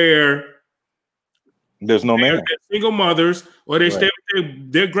where there's no man, single mothers, or they stay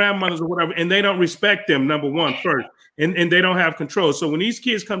with their grandmothers or whatever, and they don't respect them, number one, first, and they don't have control. So when these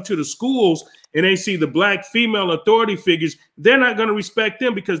kids come to the schools and they see the Black female authority figures, they're not going to respect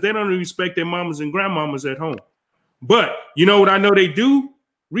them because they don't respect their mamas and grandmamas at home. But you know what I know they do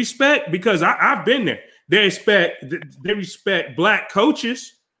respect, because I've been there. They respect Black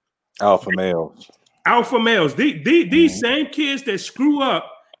coaches, alpha males. These same kids that screw up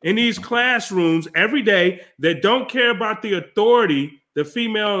in these classrooms every day, that don't care about the authority,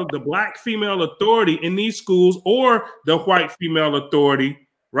 the Black female authority in these schools, or the white female authority.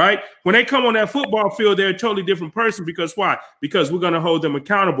 Right? When they come on that football field, they're a totally different person. Because why? Because we're going to hold them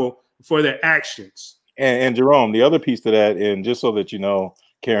accountable for their actions. And Jerome, the other piece to that, and just so that you know,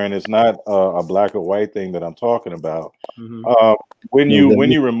 Karen, it's not a Black or white thing that I'm talking about. When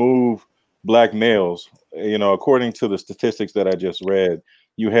you remove Black males, according to the statistics that I just read,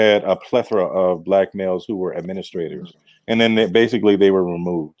 you had a plethora of Black males who were administrators, and then they were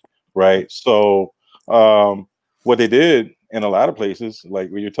removed, right? So what they did in a lot of places,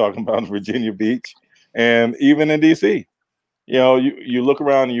 like when you're talking about Virginia Beach and even in DC, you look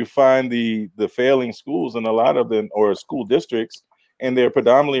around and you find the failing schools in a lot of them, or school districts, and they're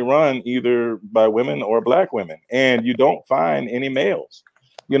predominantly run either by women or Black women, and you don't find any males.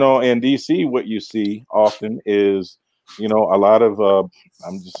 In DC, what you see often is, a lot of,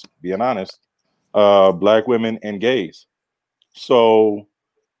 I'm just being honest, Black women and gays. So,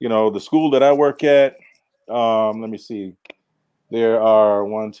 the school that I work at, let me see. There are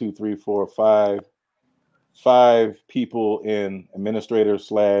 5 people in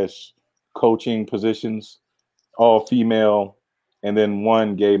administrator/coaching positions, all female, and then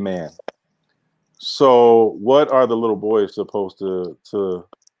 1 gay man. So what are the little boys supposed to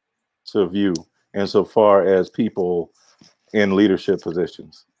view insofar as people in leadership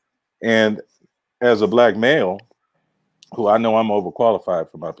positions? And as a black male, who I know I'm overqualified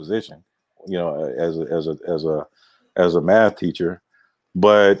for my position, as a math teacher,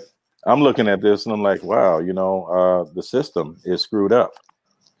 but I'm looking at this and I'm like, wow, the system is screwed up.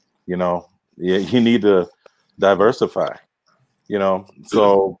 You need to diversify.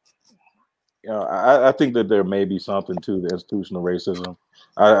 So I think that there may be something to the institutional racism.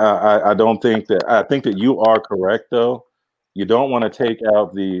 I don't think that. I think that you are correct, though. You don't want to take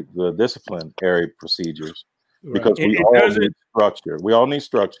out the disciplinary procedures because we all need structure. We all need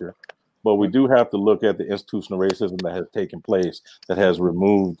structure, but we do have to look at the institutional racism that has taken place that has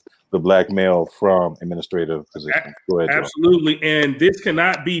removed the black male from administrative positions. Go ahead, absolutely, Joe. And this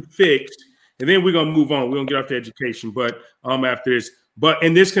cannot be fixed. And then we're gonna move on. We're gonna get off to education, but after this.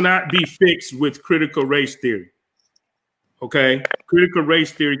 And this cannot be fixed with critical race theory. Okay, critical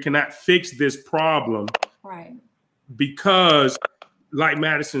race theory cannot fix this problem, right? Because, like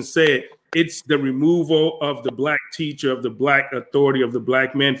Madison said, it's the removal of the black teacher, of the black authority, of the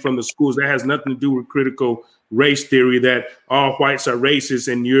black men from the schools. That has nothing to do with critical race theory. That all whites are racist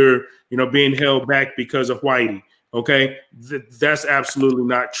and you're, being held back because of whitey. Okay, that's absolutely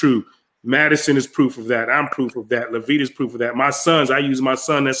not true. Madison is proof of that. I'm proof of that. Levita's proof of that. My sons, I use my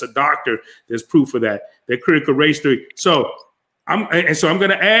son that's a doctor. There's proof of that. That critical race theory. So I'm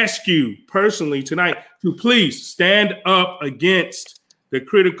going to ask you personally tonight to please stand up against the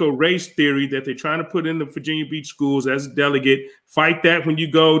critical race theory that they're trying to put in the Virginia Beach schools as a delegate. Fight that when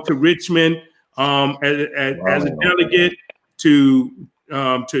you go to Richmond as a delegate to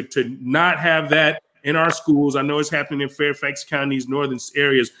not have that in our schools. I know it's happening in Fairfax County, these northern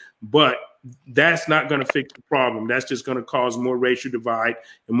areas, but that's not going to fix the problem. That's just going to cause more racial divide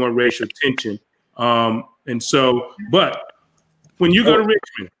and more racial tension. But when you go to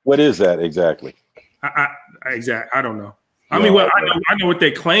Richmond, what is that exactly? I don't know. I mean, well, I know what they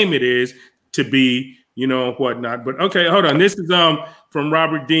claim it is to be, whatnot. But okay, hold on. This is from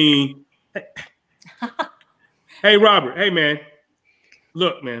Robert Dean. Hey, Robert. Hey, man.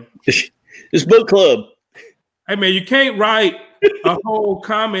 Look, man. It's book club. Hey, man, you can't write a whole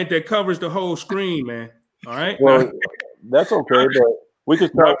comment that covers the whole screen, man. All right. Well, that's okay, but we can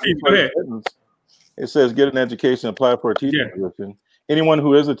start. Go ahead. It says, "Get an education, apply for a teaching position." Anyone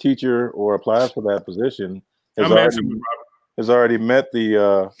who is a teacher or applies for that position has already met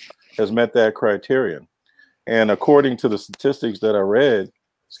that criterion. And according to the statistics that I read,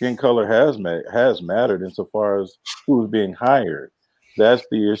 skin color has mattered insofar as who's being hired. That's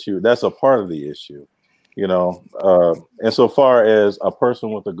the issue. That's a part of the issue. Insofar as a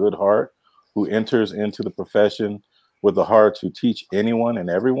person with a good heart who enters into the profession with a heart to teach anyone and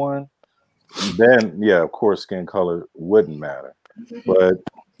everyone, then of course skin color wouldn't matter. But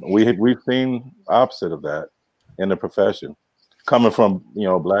we've seen opposite of that in the profession, coming from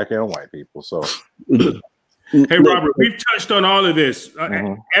black and white people. So hey, Robert, we've touched on all of this.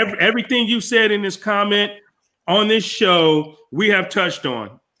 Everything you said in this comment on this show, we have touched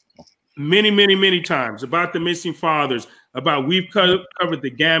on many, many, many times about the missing fathers. We've covered the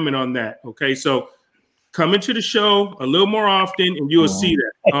gamut on that. Okay, so come into the show a little more often, and you'll see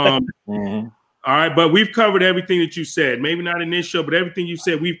that. All right, but we've covered everything that you said. Maybe not in this show, but everything you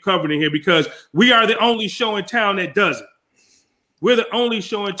said, we've covered in here because we are the only show in town that does it. We're the only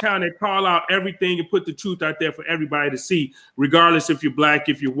show in town that call out everything and put the truth out there for everybody to see, regardless if you're black,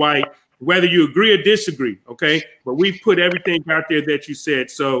 if you're white, whether you agree or disagree. Okay, but we've put everything out there that you said.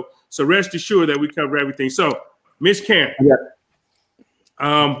 So rest assured that we cover everything. So, Miss Karen,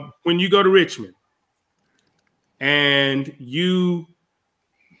 when you go to Richmond and you,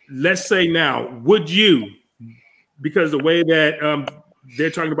 let's say now, would you, because the way that they're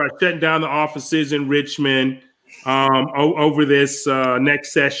talking about shutting down the offices in Richmond over this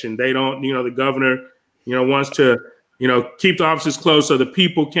next session, they don't, the governor, wants to, keep the offices closed so the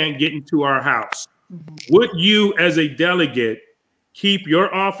people can't get into our house. Would you, as a delegate, keep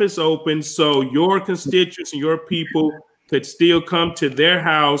your office open so your constituents and your people could still come to their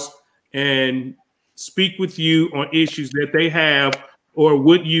house and speak with you on issues that they have? Or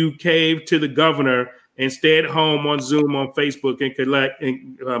would you cave to the governor and stay at home on Zoom, on Facebook, and collect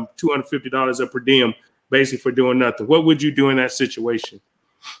 $250 a per diem, basically for doing nothing? What would you do in that situation?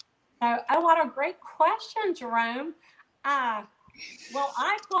 What a great question, Jerome. Well,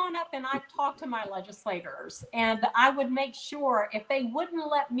 I've gone up and I've talked to my legislators, and I would make sure if they wouldn't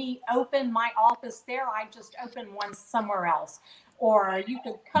let me open my office there, I'd just open one somewhere else, or you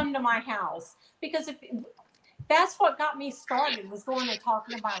could come to my house, because if that's what got me started, was going and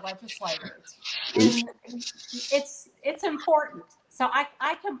talking to my legislators, and it's important. So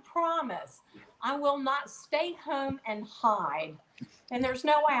I can promise I will not stay home and hide, and there's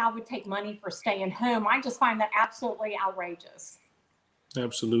no way I would take money for staying home. I just find that absolutely outrageous.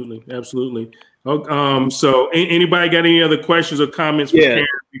 Absolutely. So anybody got any other questions or comments for Karen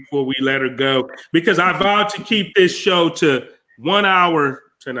before we let her go? Because I vowed to keep this show to 1 hour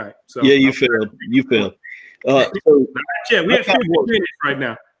tonight. So yeah, you failed. So we have 50 minutes right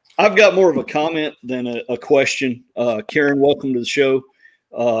now. I've got more of a comment than a question. Karen, welcome to the show.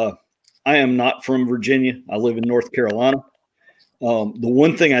 I am not from Virginia. I live in North Carolina. The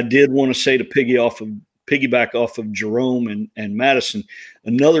one thing I did want to say to piggyback off of Jerome and Madison,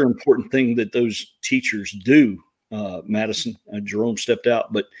 another important thing that those teachers do, Madison, Jerome stepped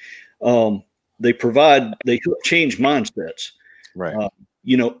out, but they help change mindsets. Right.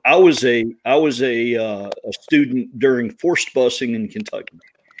 I was a student during forced busing in Kentucky,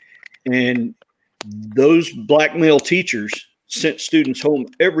 and those black male teachers sent students home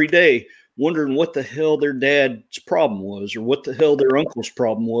every day wondering what the hell their dad's problem was, or what the hell their uncle's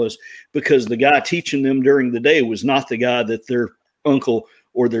problem was, because the guy teaching them during the day was not the guy that their uncle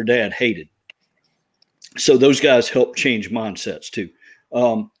or their dad hated. So those guys help change mindsets too.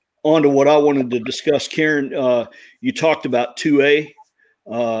 On to what I wanted to discuss. Karen, you talked about 2A.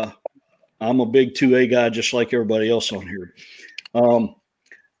 I'm a big 2A guy, just like everybody else on here.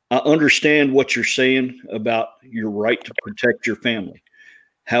 I understand what you're saying about your right to protect your family.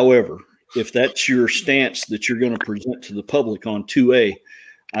 However, if that's your stance that you're going to present to the public on 2A,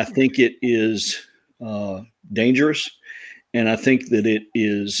 I think it is dangerous, and I think that it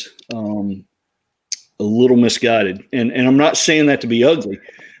is a little misguided. And I'm not saying that to be ugly,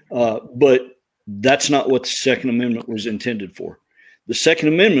 but that's not what the Second Amendment was intended for. The Second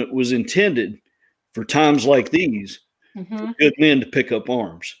Amendment was intended for times like these, for good men to pick up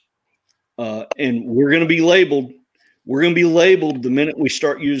arms. And we're going to be labeled. We're going to be labeled the minute we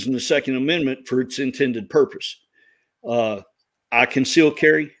start using the Second Amendment for its intended purpose. I conceal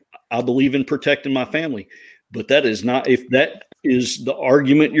carry. I believe in protecting my family, but that is not, if that is the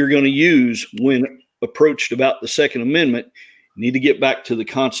argument you're going to use when approached about the Second Amendment, you need to get back to the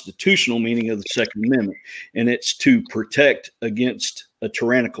constitutional meaning of the Second Amendment, and it's to protect against a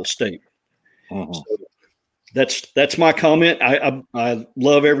tyrannical state. So that's my comment. I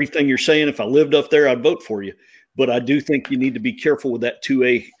love everything you're saying. If I lived up there, I'd vote for you. But I do think you need to be careful with that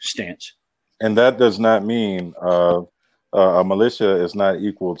 2A stance. And that does not mean a militia is not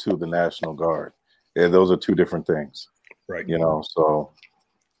equal to the National Guard. And those are two different things. Right. So.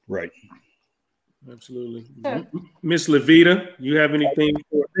 Right. Absolutely. Miss Levita, you have anything?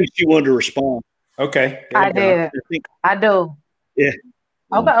 I think you wanted to respond. Okay. I did. I do. Yeah.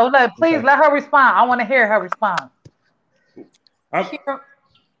 Okay. Please let her respond. I want to hear her respond.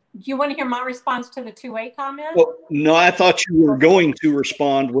 You want to hear my response to the 2A comment? Well, no, I thought you were going to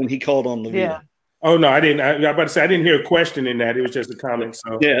respond when he called on Levita. Yeah. Oh, no, I didn't. I was about to say, I didn't hear a question in that. It was just a comment.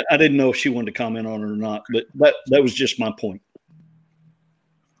 So yeah, I didn't know if she wanted to comment on it or not, but that was just my point.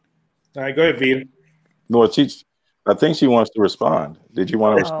 All right, go ahead, Vita. No, I think she wants to respond. Did you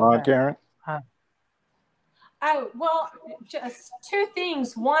want to respond, Karen? Oh, well, just two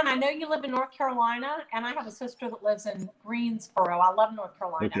things. One, I know you live in North Carolina, and I have a sister that lives in Greensboro. I love North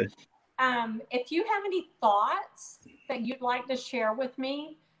Carolina. Okay. If you have any thoughts that you'd like to share with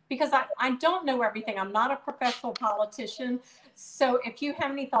me, because I don't know everything. I'm not a professional politician. So if you have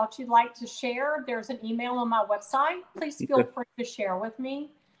any thoughts you'd like to share, there's an email on my website. Please feel free to share with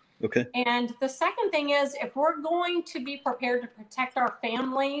me. Okay. And the second thing is, if we're going to be prepared to protect our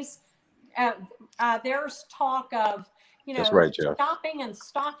families, there's talk of, That's right, Jeff. stopping and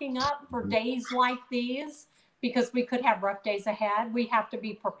stocking up for days like these, because we could have rough days ahead. We have to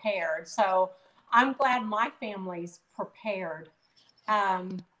be prepared. So I'm glad my family's prepared.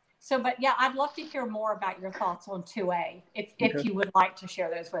 But yeah, I'd love to hear more about your thoughts on 2A, if you would like to share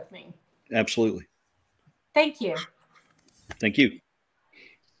those with me. Absolutely. Thank you. Thank you.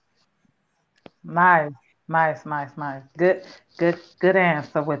 Nice. Good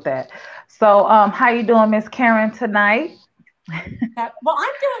answer with that. So, how you doing, Miss Karen, tonight? Well,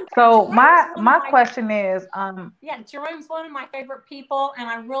 I'm doing. So my question is, Jerome's one of my favorite people, and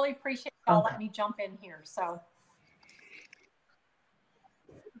I really appreciate y'all letting me jump in here. So.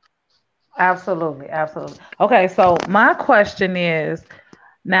 Absolutely. Okay, so my question is,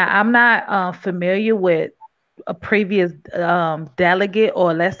 now I'm not familiar with a previous delegate,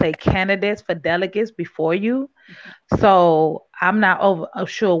 or let's say candidates for delegates before you. So I'm not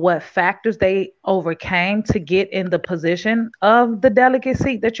sure what factors they overcame to get in the position of the delegate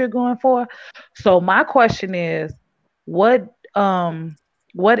seat that you're going for. So my question is, what um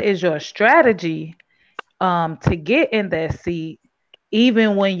what is your strategy to get in that seat,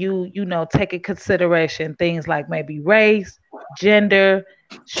 even when you take in consideration things like maybe race, gender,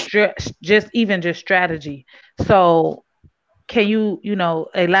 just strategy. So can you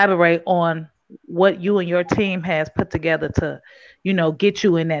elaborate on what you and your team has put together to get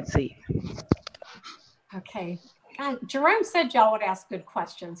you in that seat? Okay. Jerome said y'all would ask good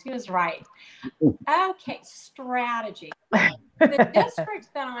questions. He was right. Okay, strategy. The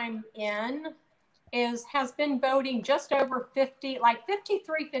district that I'm in has been voting just over 50, like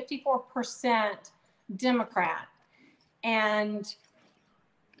 53, 54% Democrat.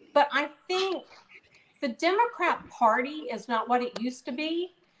 But I think the Democrat Party is not what it used to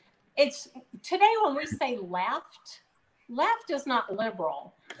be. It's today when we say left is not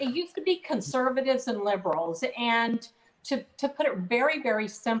liberal. It used to be conservatives and liberals. And to put it very, very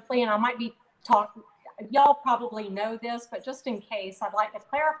simply, and I might be talking, y'all probably know this, but just in case, I'd like to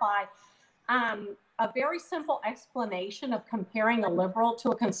clarify. A very simple explanation of comparing a liberal to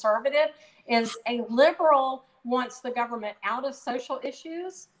a conservative is a liberal wants the government out of social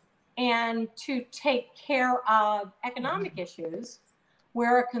issues and to take care of economic issues,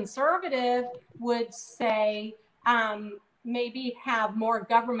 where a conservative would say maybe have more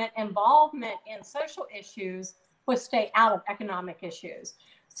government involvement in social issues, but stay out of economic issues.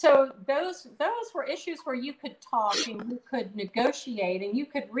 So those were issues where you could talk and you could negotiate and you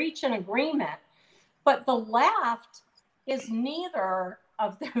could reach an agreement. But the left is neither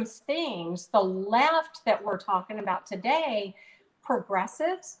of those things. The left that we're talking about today,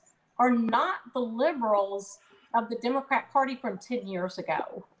 progressives, are not the liberals of the Democrat Party from 10 years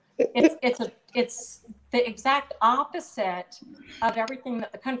ago. It's the exact opposite of everything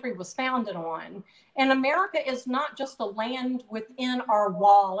that the country was founded on. And America is not just a land within our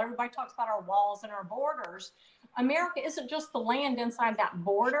wall. Everybody talks about our walls and our borders. America isn't just the land inside that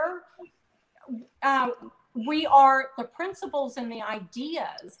border. We are the principles and the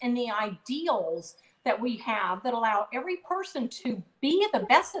ideas and the ideals that we have that allow every person to be the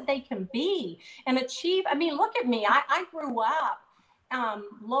best that they can be and achieve. I mean, look at me. I grew up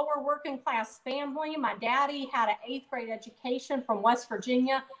lower working class family. My daddy had an 8th grade education from West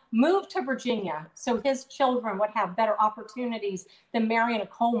Virginia, moved to Virginia so his children would have better opportunities than marrying a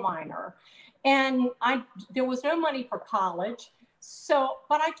coal miner. And there was no money for college.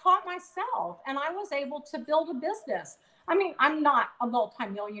 But I taught myself and I was able to build a business. I mean, I'm not a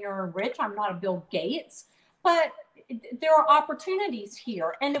multimillionaire or rich. I'm not a Bill Gates, but there are opportunities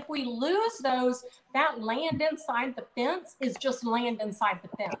here. And if we lose those, that land inside the fence is just land inside the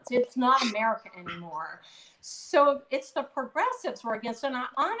fence. It's not America anymore. So it's the progressives we're against. And I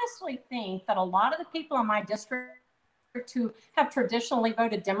honestly think that a lot of the people in my district who have traditionally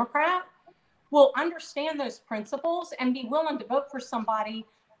voted Democrat will understand those principles and be willing to vote for somebody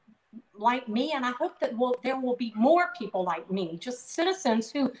like me. And I hope that there will be more people like me, just citizens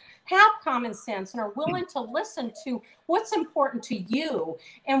who have common sense and are willing to listen to what's important to you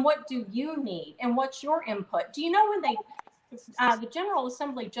and what do you need and what's your input. Do you know when the General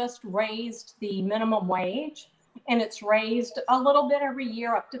Assembly just raised the minimum wage, and it's raised a little bit every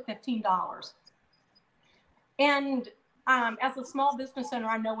year up to $15. And as a small business owner,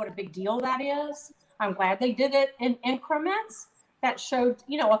 I know what a big deal that is. I'm glad they did it in increments. That showed,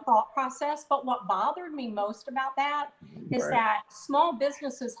 a thought process. But what bothered me most about that is that small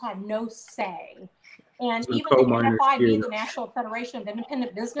businesses had no say. And even the NFIB, the National Federation of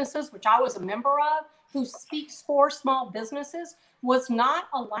Independent Businesses, which I was a member of, who speaks for small businesses, was not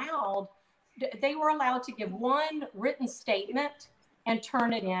allowed. They were allowed to give one written statement and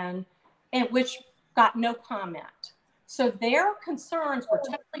turn it in, and which got no comment. So their concerns were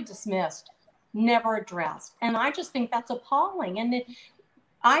totally dismissed, never addressed. And I just think that's appalling. And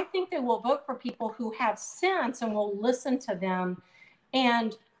I think they will vote for people who have sense and will listen to them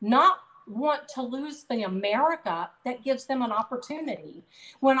and not want to lose the America that gives them an opportunity.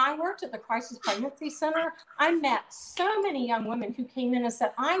 When I worked at the Crisis Pregnancy Center, I met so many young women who came in and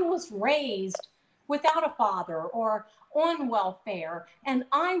said, I was raised without a father or on welfare, and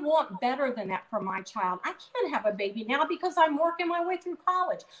I want better than that for my child. I can't have a baby now because I'm working my way through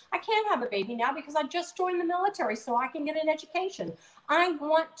college. I can't have a baby now because I just joined the military so I can get an education. I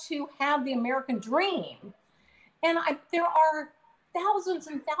want to have the American dream. And there are thousands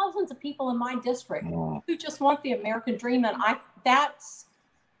and thousands of people in my district who just want the American dream. And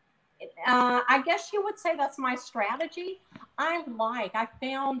I guess you would say that's my strategy. I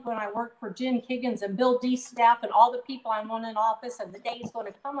found when I worked for Jen Kiggins and Bill D. Staff and all the people I want in office, and the day is going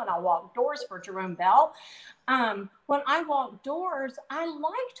to come when I walk doors for Jerome Bell. When I walk doors, I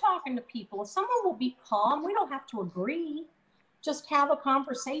like talking to people. If someone will be calm, we don't have to agree. Just have a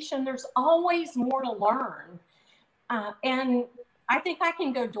conversation. There's always more to learn. And I think I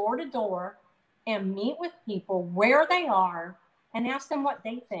can go door to door and meet with people where they are and ask them what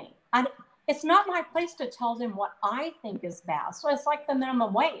they think. It's not my place to tell them what I think is best. So it's like the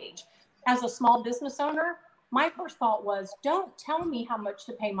minimum wage. As a small business owner, my first thought was, don't tell me how much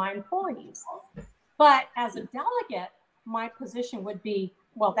to pay my employees. But as a delegate, my position would be,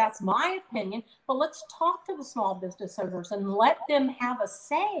 well, that's my opinion, but let's talk to the small business owners and let them have a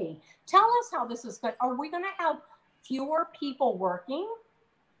say. Tell us how this is good. Are we going to have fewer people working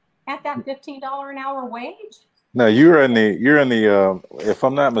at that $15 an hour wage? No, you're in the. If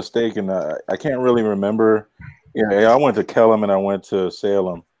I'm not mistaken, I can't really remember. I went to Kellam and I went to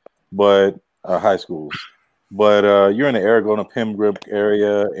Salem, but high schools. But you're in the Aragona Pembroke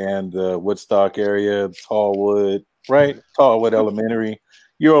area and the Woodstock area, Tallwood, right? Tallwood Elementary.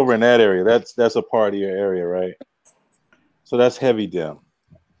 You're over in that area. That's a part of your area, right? So that's heavy Dem.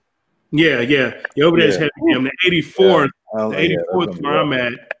 Yeah. Over there is heavy Dem. The 84th, where I'm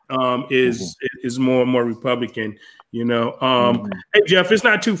at, is more Republican. Hey Jeff, it's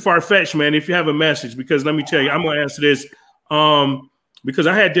not too far fetched, man. If you have a message, because let me tell you, I'm gonna answer this. Because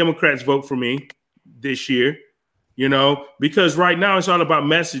I had Democrats vote for me this year. Because right now it's all about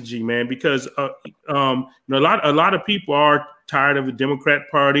messaging, man. Because a lot of people are tired of the Democrat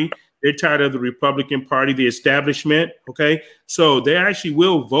Party. They're tired of the Republican Party, the establishment. Okay, so they actually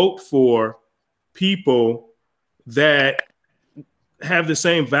will vote for people that have the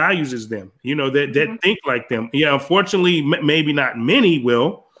same values as them, that think like them. Yeah, unfortunately, maybe not many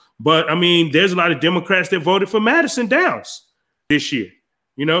will, but I mean, there's a lot of Democrats that voted for Madison Downs this year.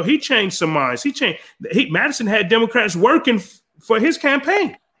 He changed some minds. Madison had Democrats working for his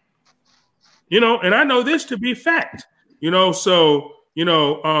campaign, and I know this to be fact, so,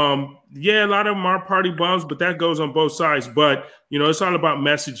 a lot of them are party bums, but that goes on both sides. But, it's all about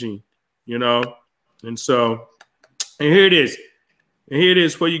messaging, and so, and here it is. And here it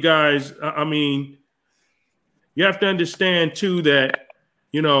is for you guys. I mean, you have to understand, too, that,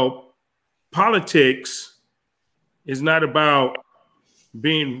 politics is not about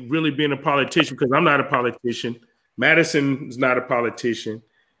being a politician, because I'm not a politician. Madison is not a politician.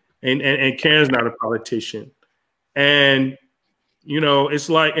 And Karen's not a politician. And, it's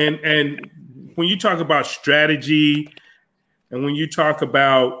like, and when you talk about strategy and when you talk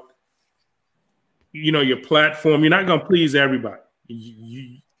about, your platform, you're not going to please everybody.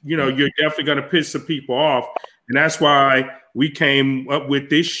 You're definitely going to piss some people off. And that's why we came up with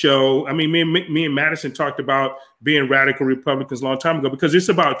this show. I mean, me and Madison talked about being radical Republicans a long time ago, because it's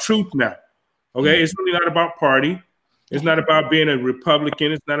about truth now. Okay. It's really not about party. It's not about being a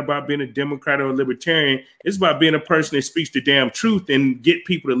Republican. It's not about being a Democrat or a Libertarian. It's about being a person that speaks the damn truth and get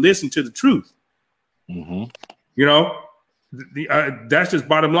people to listen to the truth. That's just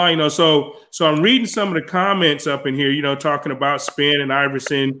bottom line, So I'm reading some of the comments up in here, talking about Spin and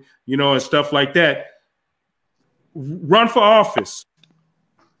Iverson, and stuff like that. Run for office.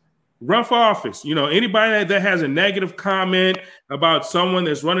 Anybody that has a negative comment about someone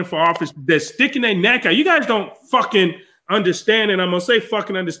that's running for office, that's sticking their neck out. You guys don't fucking understand, and I'm gonna say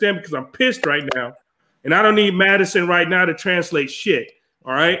fucking understand because I'm pissed right now, and I don't need Madison right now to translate shit.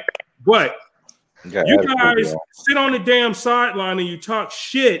 All right, but you guys sit on the damn sideline and you talk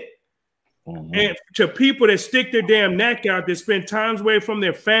shit, and to people that stick their damn neck out, that spend times away from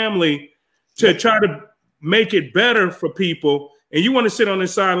their family to try to make it better for people, and you want to sit on the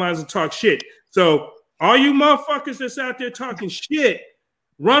sidelines and talk shit. So all you motherfuckers that's out there talking shit,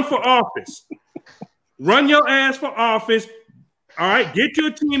 run for office. Run your ass for office. All right, get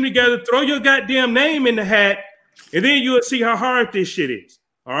your team together, throw your goddamn name in the hat, and then you'll see how hard this shit is.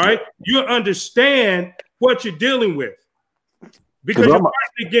 All right, you'll understand what you're dealing with, because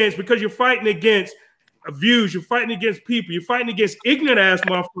you're fighting against views, you're fighting against people, you're fighting against ignorant ass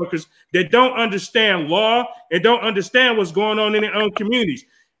motherfuckers that don't understand law and don't understand what's going on in their own communities.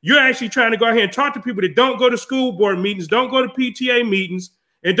 You're actually trying to go ahead and talk to people that don't go to school board meetings, don't go to PTA meetings,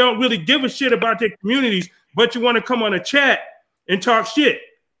 and don't really give a shit about their communities, but you want to come on a chat and talk shit.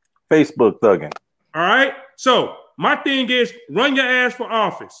 Facebook thugging. All right, so my thing is, run your ass for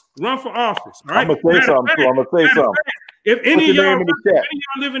office. Run for office. All right. I'm gonna say something. If any of y'all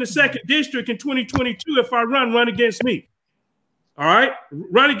live in the second district in 2022, if I run against me. All right,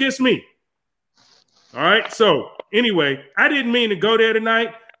 run against me. All right. So anyway, I didn't mean to go there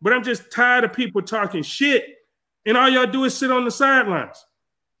tonight. but I'm just tired of people talking shit, and all y'all do is sit on the sidelines.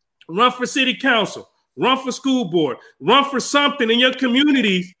 Run for city council, run for school board, run for something in your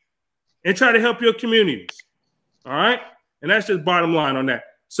communities, and try to help your communities. All right? And that's just bottom line on that.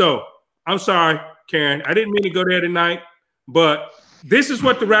 So I'm sorry, Karen. I didn't mean to go there tonight, but this is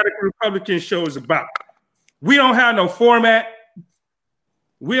what the Radical Republican show is about. We don't have no format.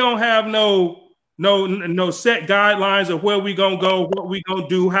 We don't have no set guidelines of where we gonna go, what we gonna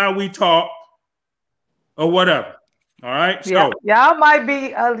do, how we talk, or whatever. All right. Yeah, so y'all might be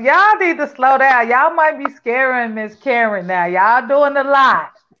y'all need to slow down. Y'all might be scaring Miss Karen now. Y'all doing a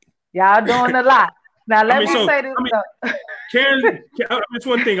lot. Y'all doing a lot. Now let me say this. Karen, it's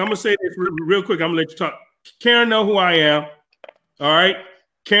one thing. I'm gonna say this real quick. I'm gonna let you talk. Karen know who I am. All right.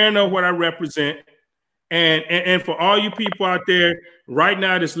 Karen know what I represent. And for all you people out there right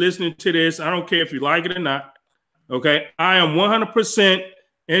now that's listening to this, I don't care if you like it or not. Okay. I am 100%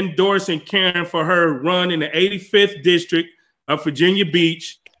 endorsing Karen for her run in the 85th district of Virginia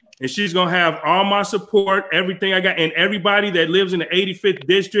Beach. And she's going to have all my support, everything I got. And everybody that lives in the 85th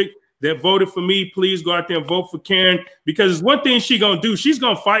district that voted for me, please go out there and vote for Karen, because it's one thing she's going to do. She's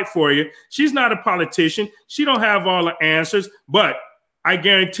going to fight for you. She's not a politician. She don't have all the answers, but I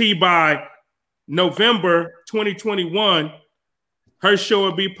guarantee by November 2021, her show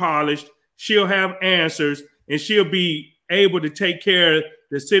will be polished. She'll have answers, and she'll be able to take care of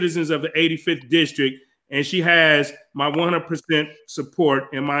the citizens of the 85th district. And she has my 100% support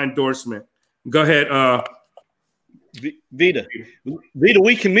and my endorsement. Go ahead, Vita. Vita,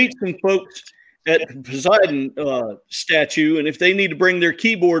 we can meet some folks at the Poseidon statue, and if they need to bring their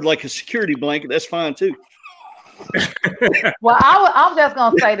keyboard like a security blanket, that's fine too. Well, I'm just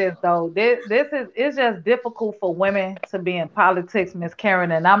gonna say this though. It's just difficult for women to be in politics, Miss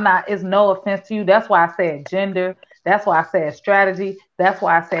Karen. And it's no offense to you. That's why I said gender. That's why I said strategy. That's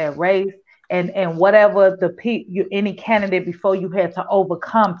why I said race. And whatever any candidate before you had to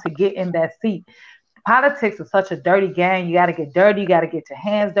overcome to get in that seat. Politics is such a dirty game. You got to get dirty. You got to get your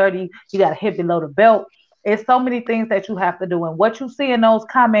hands dirty. You got to hit below the belt. It's so many things that you have to do. And what you see in those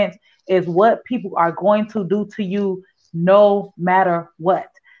comments is what people are going to do to you no matter what.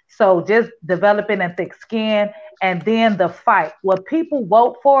 So just developing a thick skin, and then the fight. What people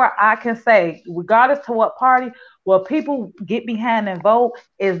vote for, I can say, regardless to what party, what people get behind and vote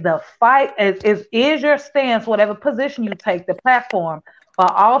is the fight, is your stance, whatever position you take, the platform,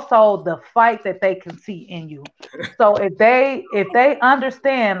 but also the fight that they can see in you. So if they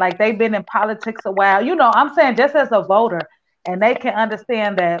understand, like they've been in politics a while, I'm saying just as a voter, and they can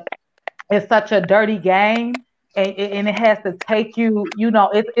understand that it's such a dirty game, and it has to take you,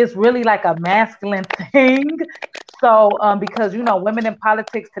 it's really like a masculine thing. So because women in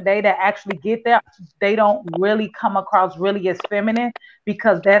politics today that actually get there, they don't really come across really as feminine,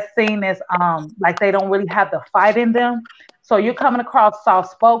 because that's seen as like they don't really have the fight in them. So you're coming across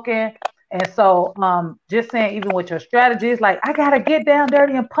soft-spoken. And so just saying, even with your strategies, like, I got to get down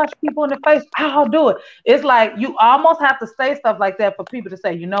dirty and punch people in the face, I'll do it. It's like you almost have to say stuff like that for people to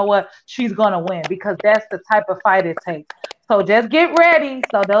say, you know what, she's going to win, because that's the type of fight it takes. So just get ready.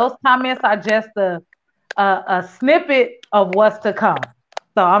 So those comments are just a snippet of what's to come.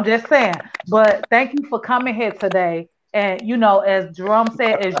 So I'm just saying. But thank you for coming here today. And, as Jerome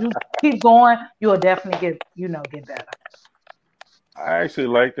said, as you keep going, you'll definitely get better. I actually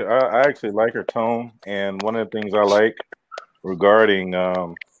like her tone, and one of the things I like regarding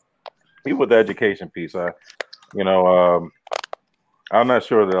even with the education piece, I'm not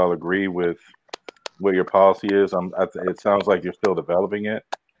sure that I'll agree with what your policy is. It sounds like you're still developing it,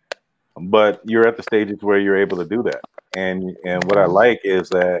 but you're at the stages where you're able to do that. And what I like is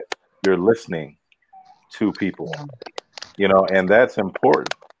that you're listening to people, and that's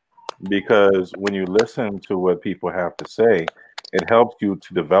important, because when you listen to what people have to say, it helps you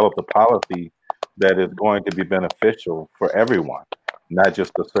to develop a policy that is going to be beneficial for everyone, not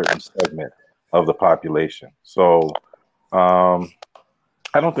just a certain segment of the population. So I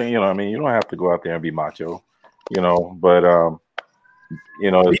don't think, you don't have to go out there and be macho, but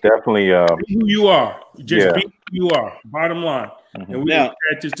it's definitely be who you are. Just be who you are. Bottom line. Mm-hmm. And we had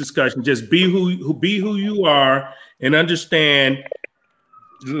this discussion. Just be who you are, and understand,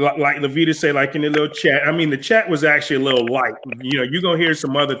 like Levita said, like in the little chat. I mean, the chat was actually a little light. You're gonna hear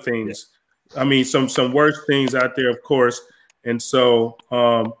some other things. I mean, some worse things out there, of course. And so,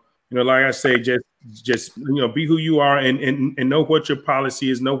 like I say, just be who you are, and know what your policy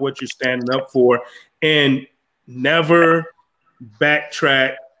is, know what you're standing up for, and never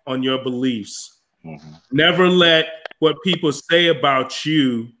backtrack on your beliefs. Mm-hmm. Never let what people say about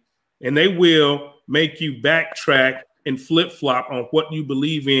you, and they will make you backtrack and flip-flop on what you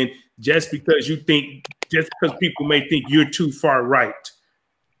believe in just because people may think you're too far right,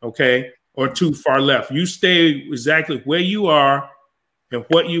 okay, or too far left. You stay exactly where you are and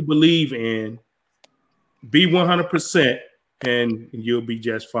what you believe in. Be 100%, and you'll be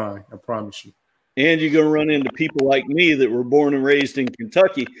just fine. I promise you. And you're going to run into people like me that were born and raised in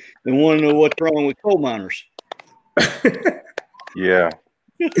Kentucky and want to know what's wrong with coal miners. Yeah.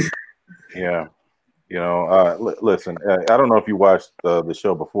 Yeah. You know, listen, I don't know if you watched the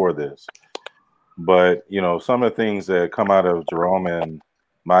show before this, but, you know, some of the things that come out of Jerome and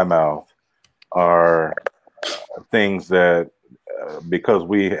my mouth are things that, because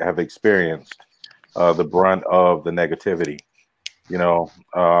we have experienced the brunt of the negativity, you know,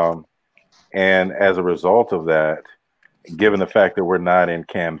 and as a result of that, given the fact that we're not in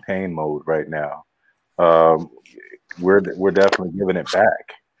campaign mode right now, we're definitely giving it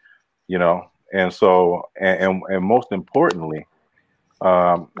back, you know. And so, and most importantly,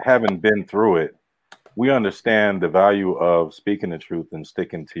 having been through it, we understand the value of speaking the truth and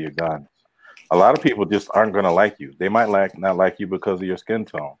sticking to your guns. A lot of people just aren't going to like you. They might not like you because of your skin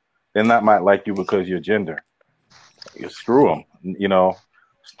tone. They might like you because of your gender. You screw them, you know.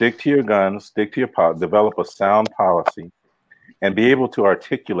 Stick to your guns, stick to your develop a sound policy, and be able to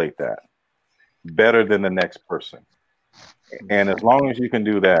articulate that better than the next person. And as long as you can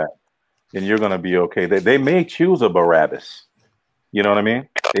do that, then you're going to be okay. They may choose a Barabbas. You know what I mean?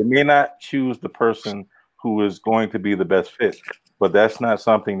 They may not choose the person who is going to be the best fit, but that's not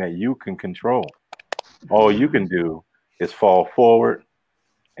something that you can control. All you can do is fall forward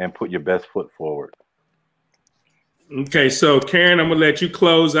and put your best foot forward. Okay, so Karen, I'm gonna let you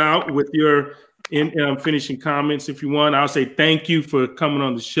close out with your finishing comments if you want. I'll say thank you for coming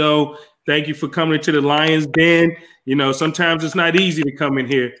on the show. Thank you for coming into the Lion's Den. You know, sometimes it's not easy to come in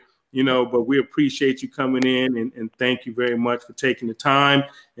here, you know, but we appreciate you coming in, and thank you very much for taking the time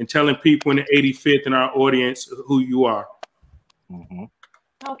and telling people in the 85th and our audience who you are. Mm-hmm.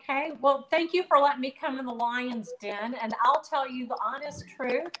 Okay, well, thank you for letting me come in the Lion's Den, and I'll tell you the honest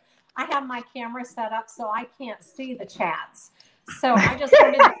truth. I have my camera set up so I can't see the chats. So I just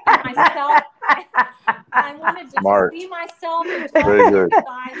wanted to see myself. I wanted to see myself and talk to you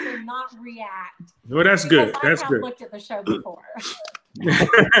guys and not react. Well, that's good. That's good. I have looked at the show before.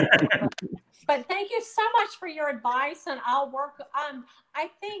 But thank you so much for your advice, and I'll work. I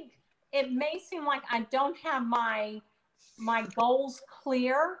think it may seem like I don't have my goals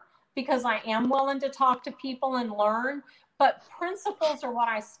clear because I am willing to talk to people and learn. But principles are what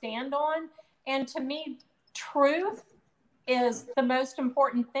I stand on. And to me, truth is the most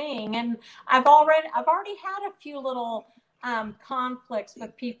important thing. And I've already had a few little conflicts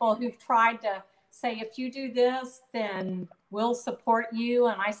with people who've tried to say, if you do this, then we'll support you.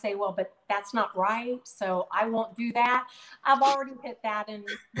 And I say, well, but that's not right. So I won't do that. I've already hit that in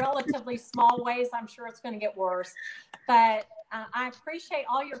relatively small ways. I'm sure it's going to get worse. But I appreciate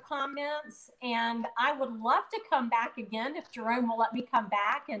all your comments, and I would love to come back again if Jerome will let me come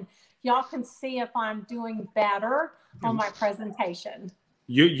back, and y'all can see if I'm doing better on my presentation.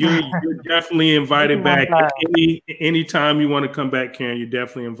 You're definitely invited back anytime you want to come back, Karen. You're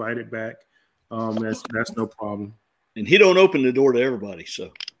definitely invited back. That's no problem. And he don't open the door to everybody,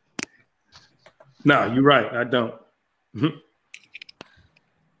 so. No, you're right. I don't.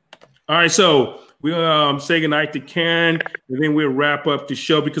 All right, so we'll say goodnight to Karen, and then we'll wrap up the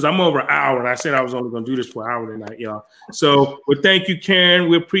show because I'm over an hour, and I said I was only going to do this for an hour tonight, y'all. So, well, thank you, Karen.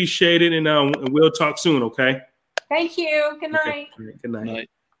 We appreciate it, and we'll talk soon, okay? Thank you. Good night. Okay. Good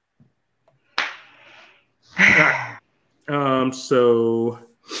night. So,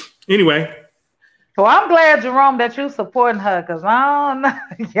 anyway. Well, I'm glad, Jerome, that you supporting her, because I don't know.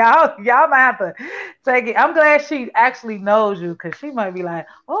 Y'all might have to take it. I'm glad she actually knows you, because she might be like,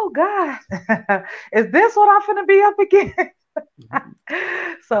 oh, God, is this what I'm finna be up against?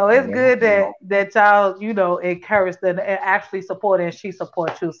 So it's good that y'all, you know, encourage them and actually support, and she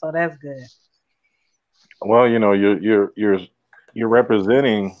supports you. So that's good. Well, you know, you're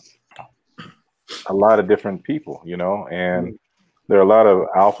representing a lot of different people, you know, and there are a lot of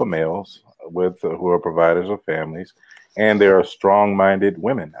alpha males who are providers of families, and there are strong-minded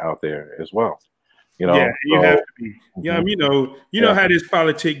women out there as well. You know, you have to be. Yeah, you know how this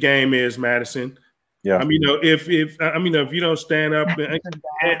politic game is, Madison. Yeah, I mean, if you don't stand up,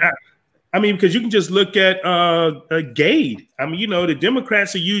 because you can just look at Gade. I mean, the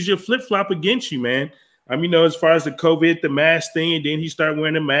Democrats will use your flip-flop against you, man. I mean, as far as the COVID, the mask thing, and then he started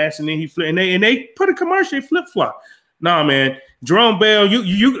wearing the mask, and then he and they put a commercial, they flip-flop. Nah, man, Jerome Bell,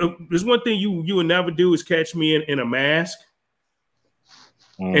 you there's one thing you would never do is catch me in a mask,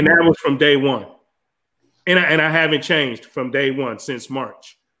 and that was from day one. and I haven't changed from day one since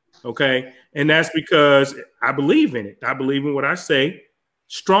March. Okay. And that's because I believe in it. I believe in what I say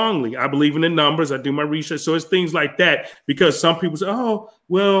strongly. I believe in the numbers. I do my research. So it's things like that, because some people say, oh,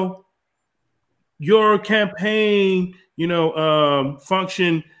 well, your campaign,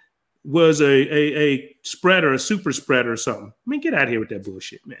 function was a spreader, a super spreader or something. I mean, get out of here with that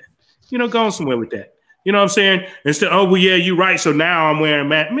bullshit, man. Go on somewhere with that. You know what I'm saying? Instead, oh, well, yeah, you're right. So now I'm wearing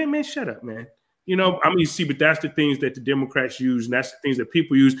mask. Man, shut up, man. See, but that's the things that the Democrats use, and that's the things that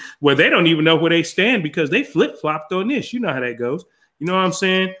people use, where they don't even know where they stand because they flip-flopped on this. You know how that goes. You know what I'm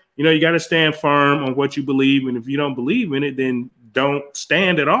saying? You got to stand firm on what you believe, and if you don't believe in it, then don't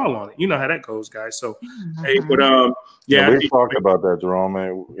stand at all on it. You know how that goes, guys. So, hey, but yeah, we talked about that, Jerome,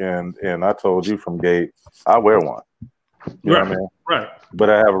 and I told you from gate, I wear one. You know what I mean? Right.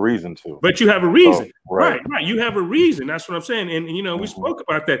 But I have a reason to. But you have a reason. So, right. You have a reason. That's what I'm saying. And we spoke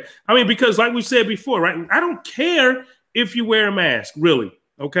about that. I mean, because like we said before, right? I don't care if you wear a mask, really.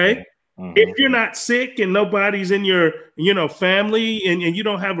 Okay. If you're not sick and nobody's in your, family and you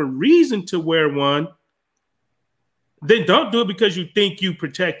don't have a reason to wear one, then don't do it because you think you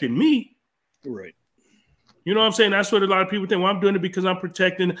protected me. Right. You know what I'm saying? That's what a lot of people think. Well, I'm doing it because I'm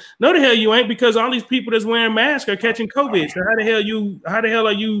protecting. No, the hell you ain't, because all these people that's wearing masks are catching COVID. So how the hell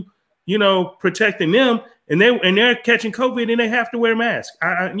are you, protecting them? And they're catching COVID and they have to wear masks.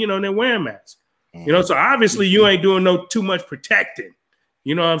 And they're wearing masks. So obviously you ain't doing too much protecting.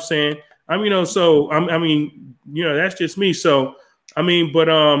 You know what I'm saying? That's just me. So to me,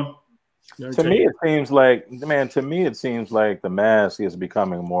 it seems like the mask is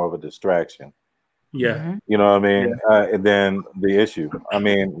becoming more of a distraction. Yeah. You know what I mean? Than the issue. I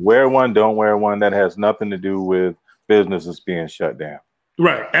mean, wear one, don't wear one. That has nothing to do with businesses being shut down.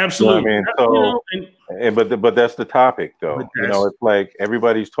 Right. Absolutely. You know what I mean? But that's the topic, though. It's like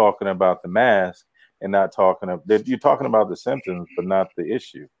everybody's talking about the mask and not you're talking about the symptoms, but not the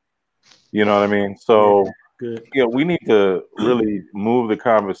issue. You know what I mean? So, we need to really move the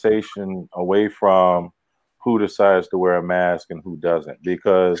conversation away from who decides to wear a mask and who doesn't,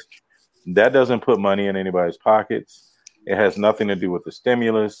 because that doesn't put money in anybody's pockets. It has nothing to do with the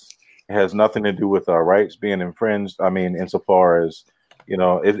stimulus. It has nothing to do with our rights being infringed. I mean, insofar as,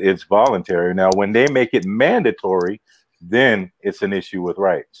 it's voluntary. Now, when they make it mandatory, then it's an issue with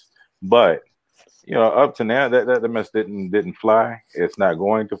rights. But, up to now, that mess didn't fly. It's not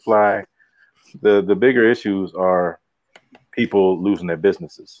going to fly. The bigger issues are people losing their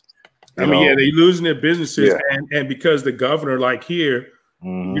businesses. They're losing their businesses. Yeah. And because the governor, like here,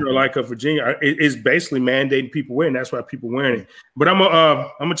 like Virginia, is basically mandating people wearing. That's why people wearing it. But I'm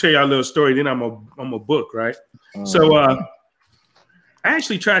gonna tell you a little story. Then I'm a book, right? So I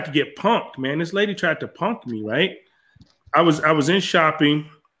actually tried to get punked, man. This lady tried to punk me, right? I was in shopping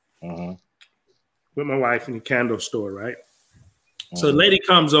with my wife in the candle store, right? So the lady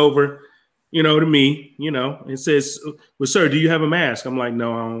comes over, to me, and says, "Well, sir, do you have a mask?" I'm like,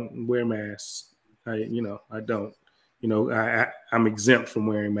 "No, I don't wear masks. I don't. I'm exempt from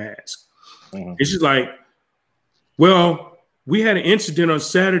wearing masks." And she's like, "Well, we had an incident on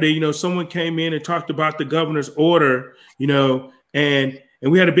Saturday. Someone came in and talked about the governor's order, and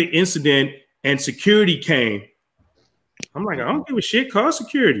we had a big incident and security came." I'm like, "I don't give a shit. Call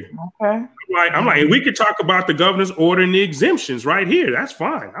security." Okay. I'm like, we could talk about the governor's order and the exemptions right here. That's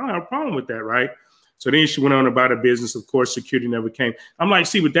fine. I don't have a problem with that, right? So then she went on about her business. Of course, security never came. I'm like,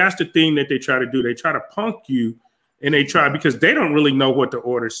 see, but that's the thing that they try to do. They try to punk you. And they try, because they don't really know what the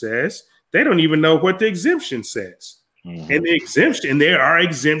order says. They don't even know what the exemption says. And there are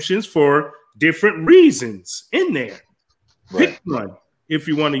exemptions for different reasons in there. Right. Pick one if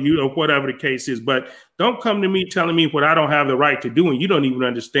you want to use, or whatever the case is. But don't come to me telling me what I don't have the right to do, and you don't even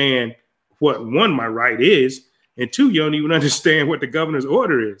understand what, one, my right is, and two, you don't even understand what the governor's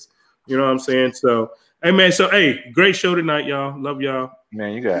order is. You know what I'm saying? So, hey, man. So, hey, great show tonight, y'all. Love y'all.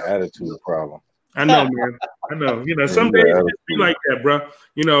 Man, you got an attitude problem. I know, man. I know. Some days it be like that, bro.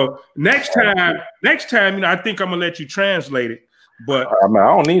 Next time, I think I'm gonna let you translate it. But I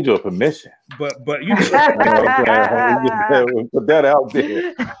don't need your permission. But put that out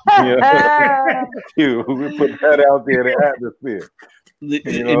there. We put that out there in the atmosphere.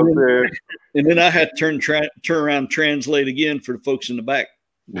 And then I had to turn around and translate again for the folks in the back.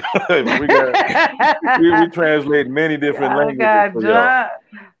 we translate many different languages.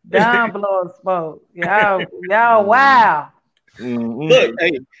 Down below smoke. Y'all, wow. Look,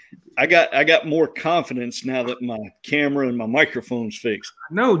 hey, I got more confidence now that my camera and my microphone's fixed.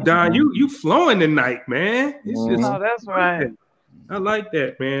 No, Don, you flowing tonight, man. That's right. I like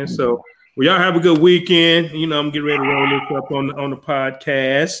that, man. So, well, y'all have a good weekend. I'm getting ready to roll this up on the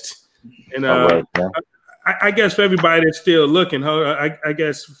podcast. And I I guess for everybody that's still looking, I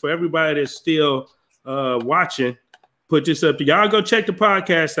guess for everybody that's still watching, put this up to y'all. Go check the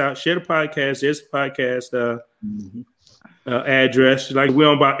podcast out. Share the podcast. There's the podcast address. Like we're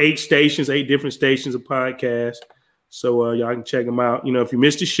on about 8 different stations of podcasts. So y'all can check them out. You know, if you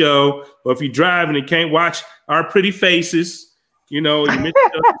missed the show or if you're driving and can't watch our pretty faces, you know, you missed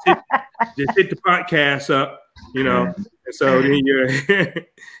the show, just hit the podcast up, you know. And so then you're,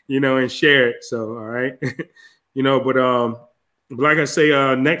 you know, and share it. So all right, you know, but like I say,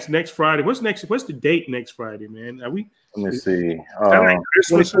 next Friday. What's the date next Friday, man? Are we? Let me see. Like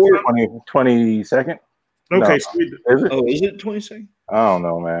Christmas 22nd. Okay. No. Is it? Oh, is it 22nd? I don't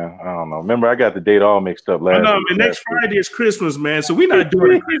know, man. I don't know. Remember, I got the date all mixed up last week. Man, next Friday is Christmas, man. So we're not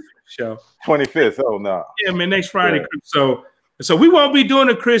doing a Christmas show. 25th. Oh no. Yeah, man. Next Friday. Yeah. So we won't be doing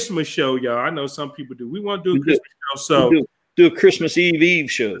a Christmas show, y'all. I know some people do. We won't do a Christmas show. So do a Christmas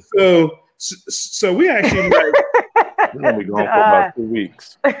Eve show. So we actually might. We're gonna be going for about 2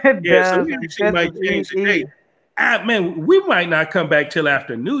 weeks. Yeah, so we actually might change the date. Man, we might not come back till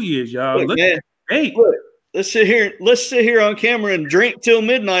after New Year's, y'all. Look at the date. Look, let's sit here on camera and drink till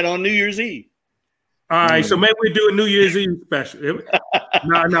midnight on New Year's Eve. All right, so maybe we do a New Year's Eve special.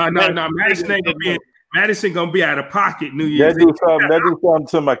 No. Madison gonna be out of pocket New Year's Eve. That do something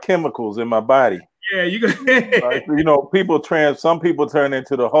to my chemicals in my body. Yeah, you got. Right? You know, some people turn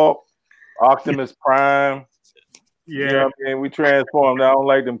into the Hulk, Optimus Prime. Yeah, you know what I mean, we transformed. I don't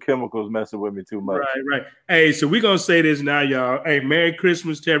like them chemicals messing with me too much. Right. Hey, so we're gonna say this now, y'all. Hey, Merry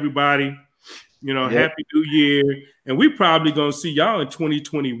Christmas to everybody. You know, Happy New Year, and we probably gonna see y'all in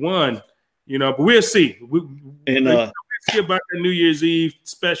 2021. You know, but we'll see. We'll see about the New Year's Eve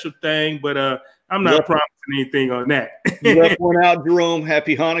special thing, but I'm not promising anything on that. You left one out, Jerome.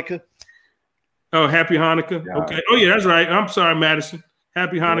 Happy Hanukkah. Oh, Happy Hanukkah. Yeah. Okay. Oh, yeah, that's right. I'm sorry, Madison.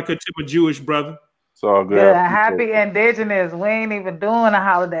 Happy Hanukkah to my Jewish brother. It's all good. Yeah, happy Indigenous. We ain't even doing a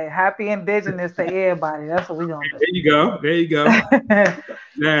holiday. Happy Indigenous to everybody. That's what we gonna do. There you go.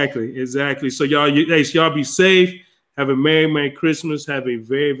 Exactly. So y'all be safe. Have a Merry Christmas. Have a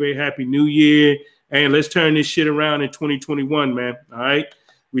very, very happy New Year. And let's turn this shit around in 2021, man. All right.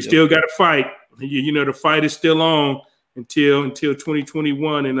 We still got to fight. You know, the fight is still on until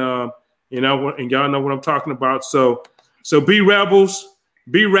 2021. And you know, and y'all know what I'm talking about. So be rebels,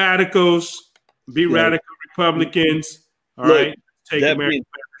 be radicals. Be radical Republicans. All right. Take American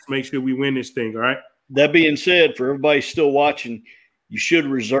batters. Make sure we win this thing. All right. That being said, for everybody still watching, you should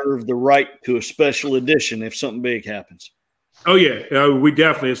reserve the right to a special edition if something big happens. Oh, yeah. We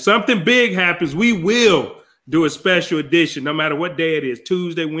definitely. If something big happens, we will do a special edition, no matter what day it is.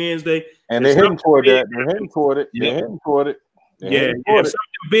 Tuesday, Wednesday. And they're heading toward that. They're heading toward it. Yeah. If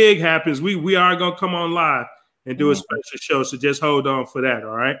something big happens, we are going to come on live and do a special show. So just hold on for that.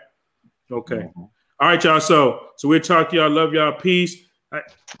 All right. Okay. Mm-hmm. All right, y'all. So we'll talk to y'all. Love y'all. Peace.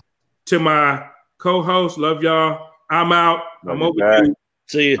 To my co-host, love y'all. I'm out. I'm over you.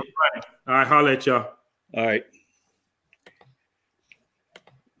 See you. All right. Holla at y'all. All right.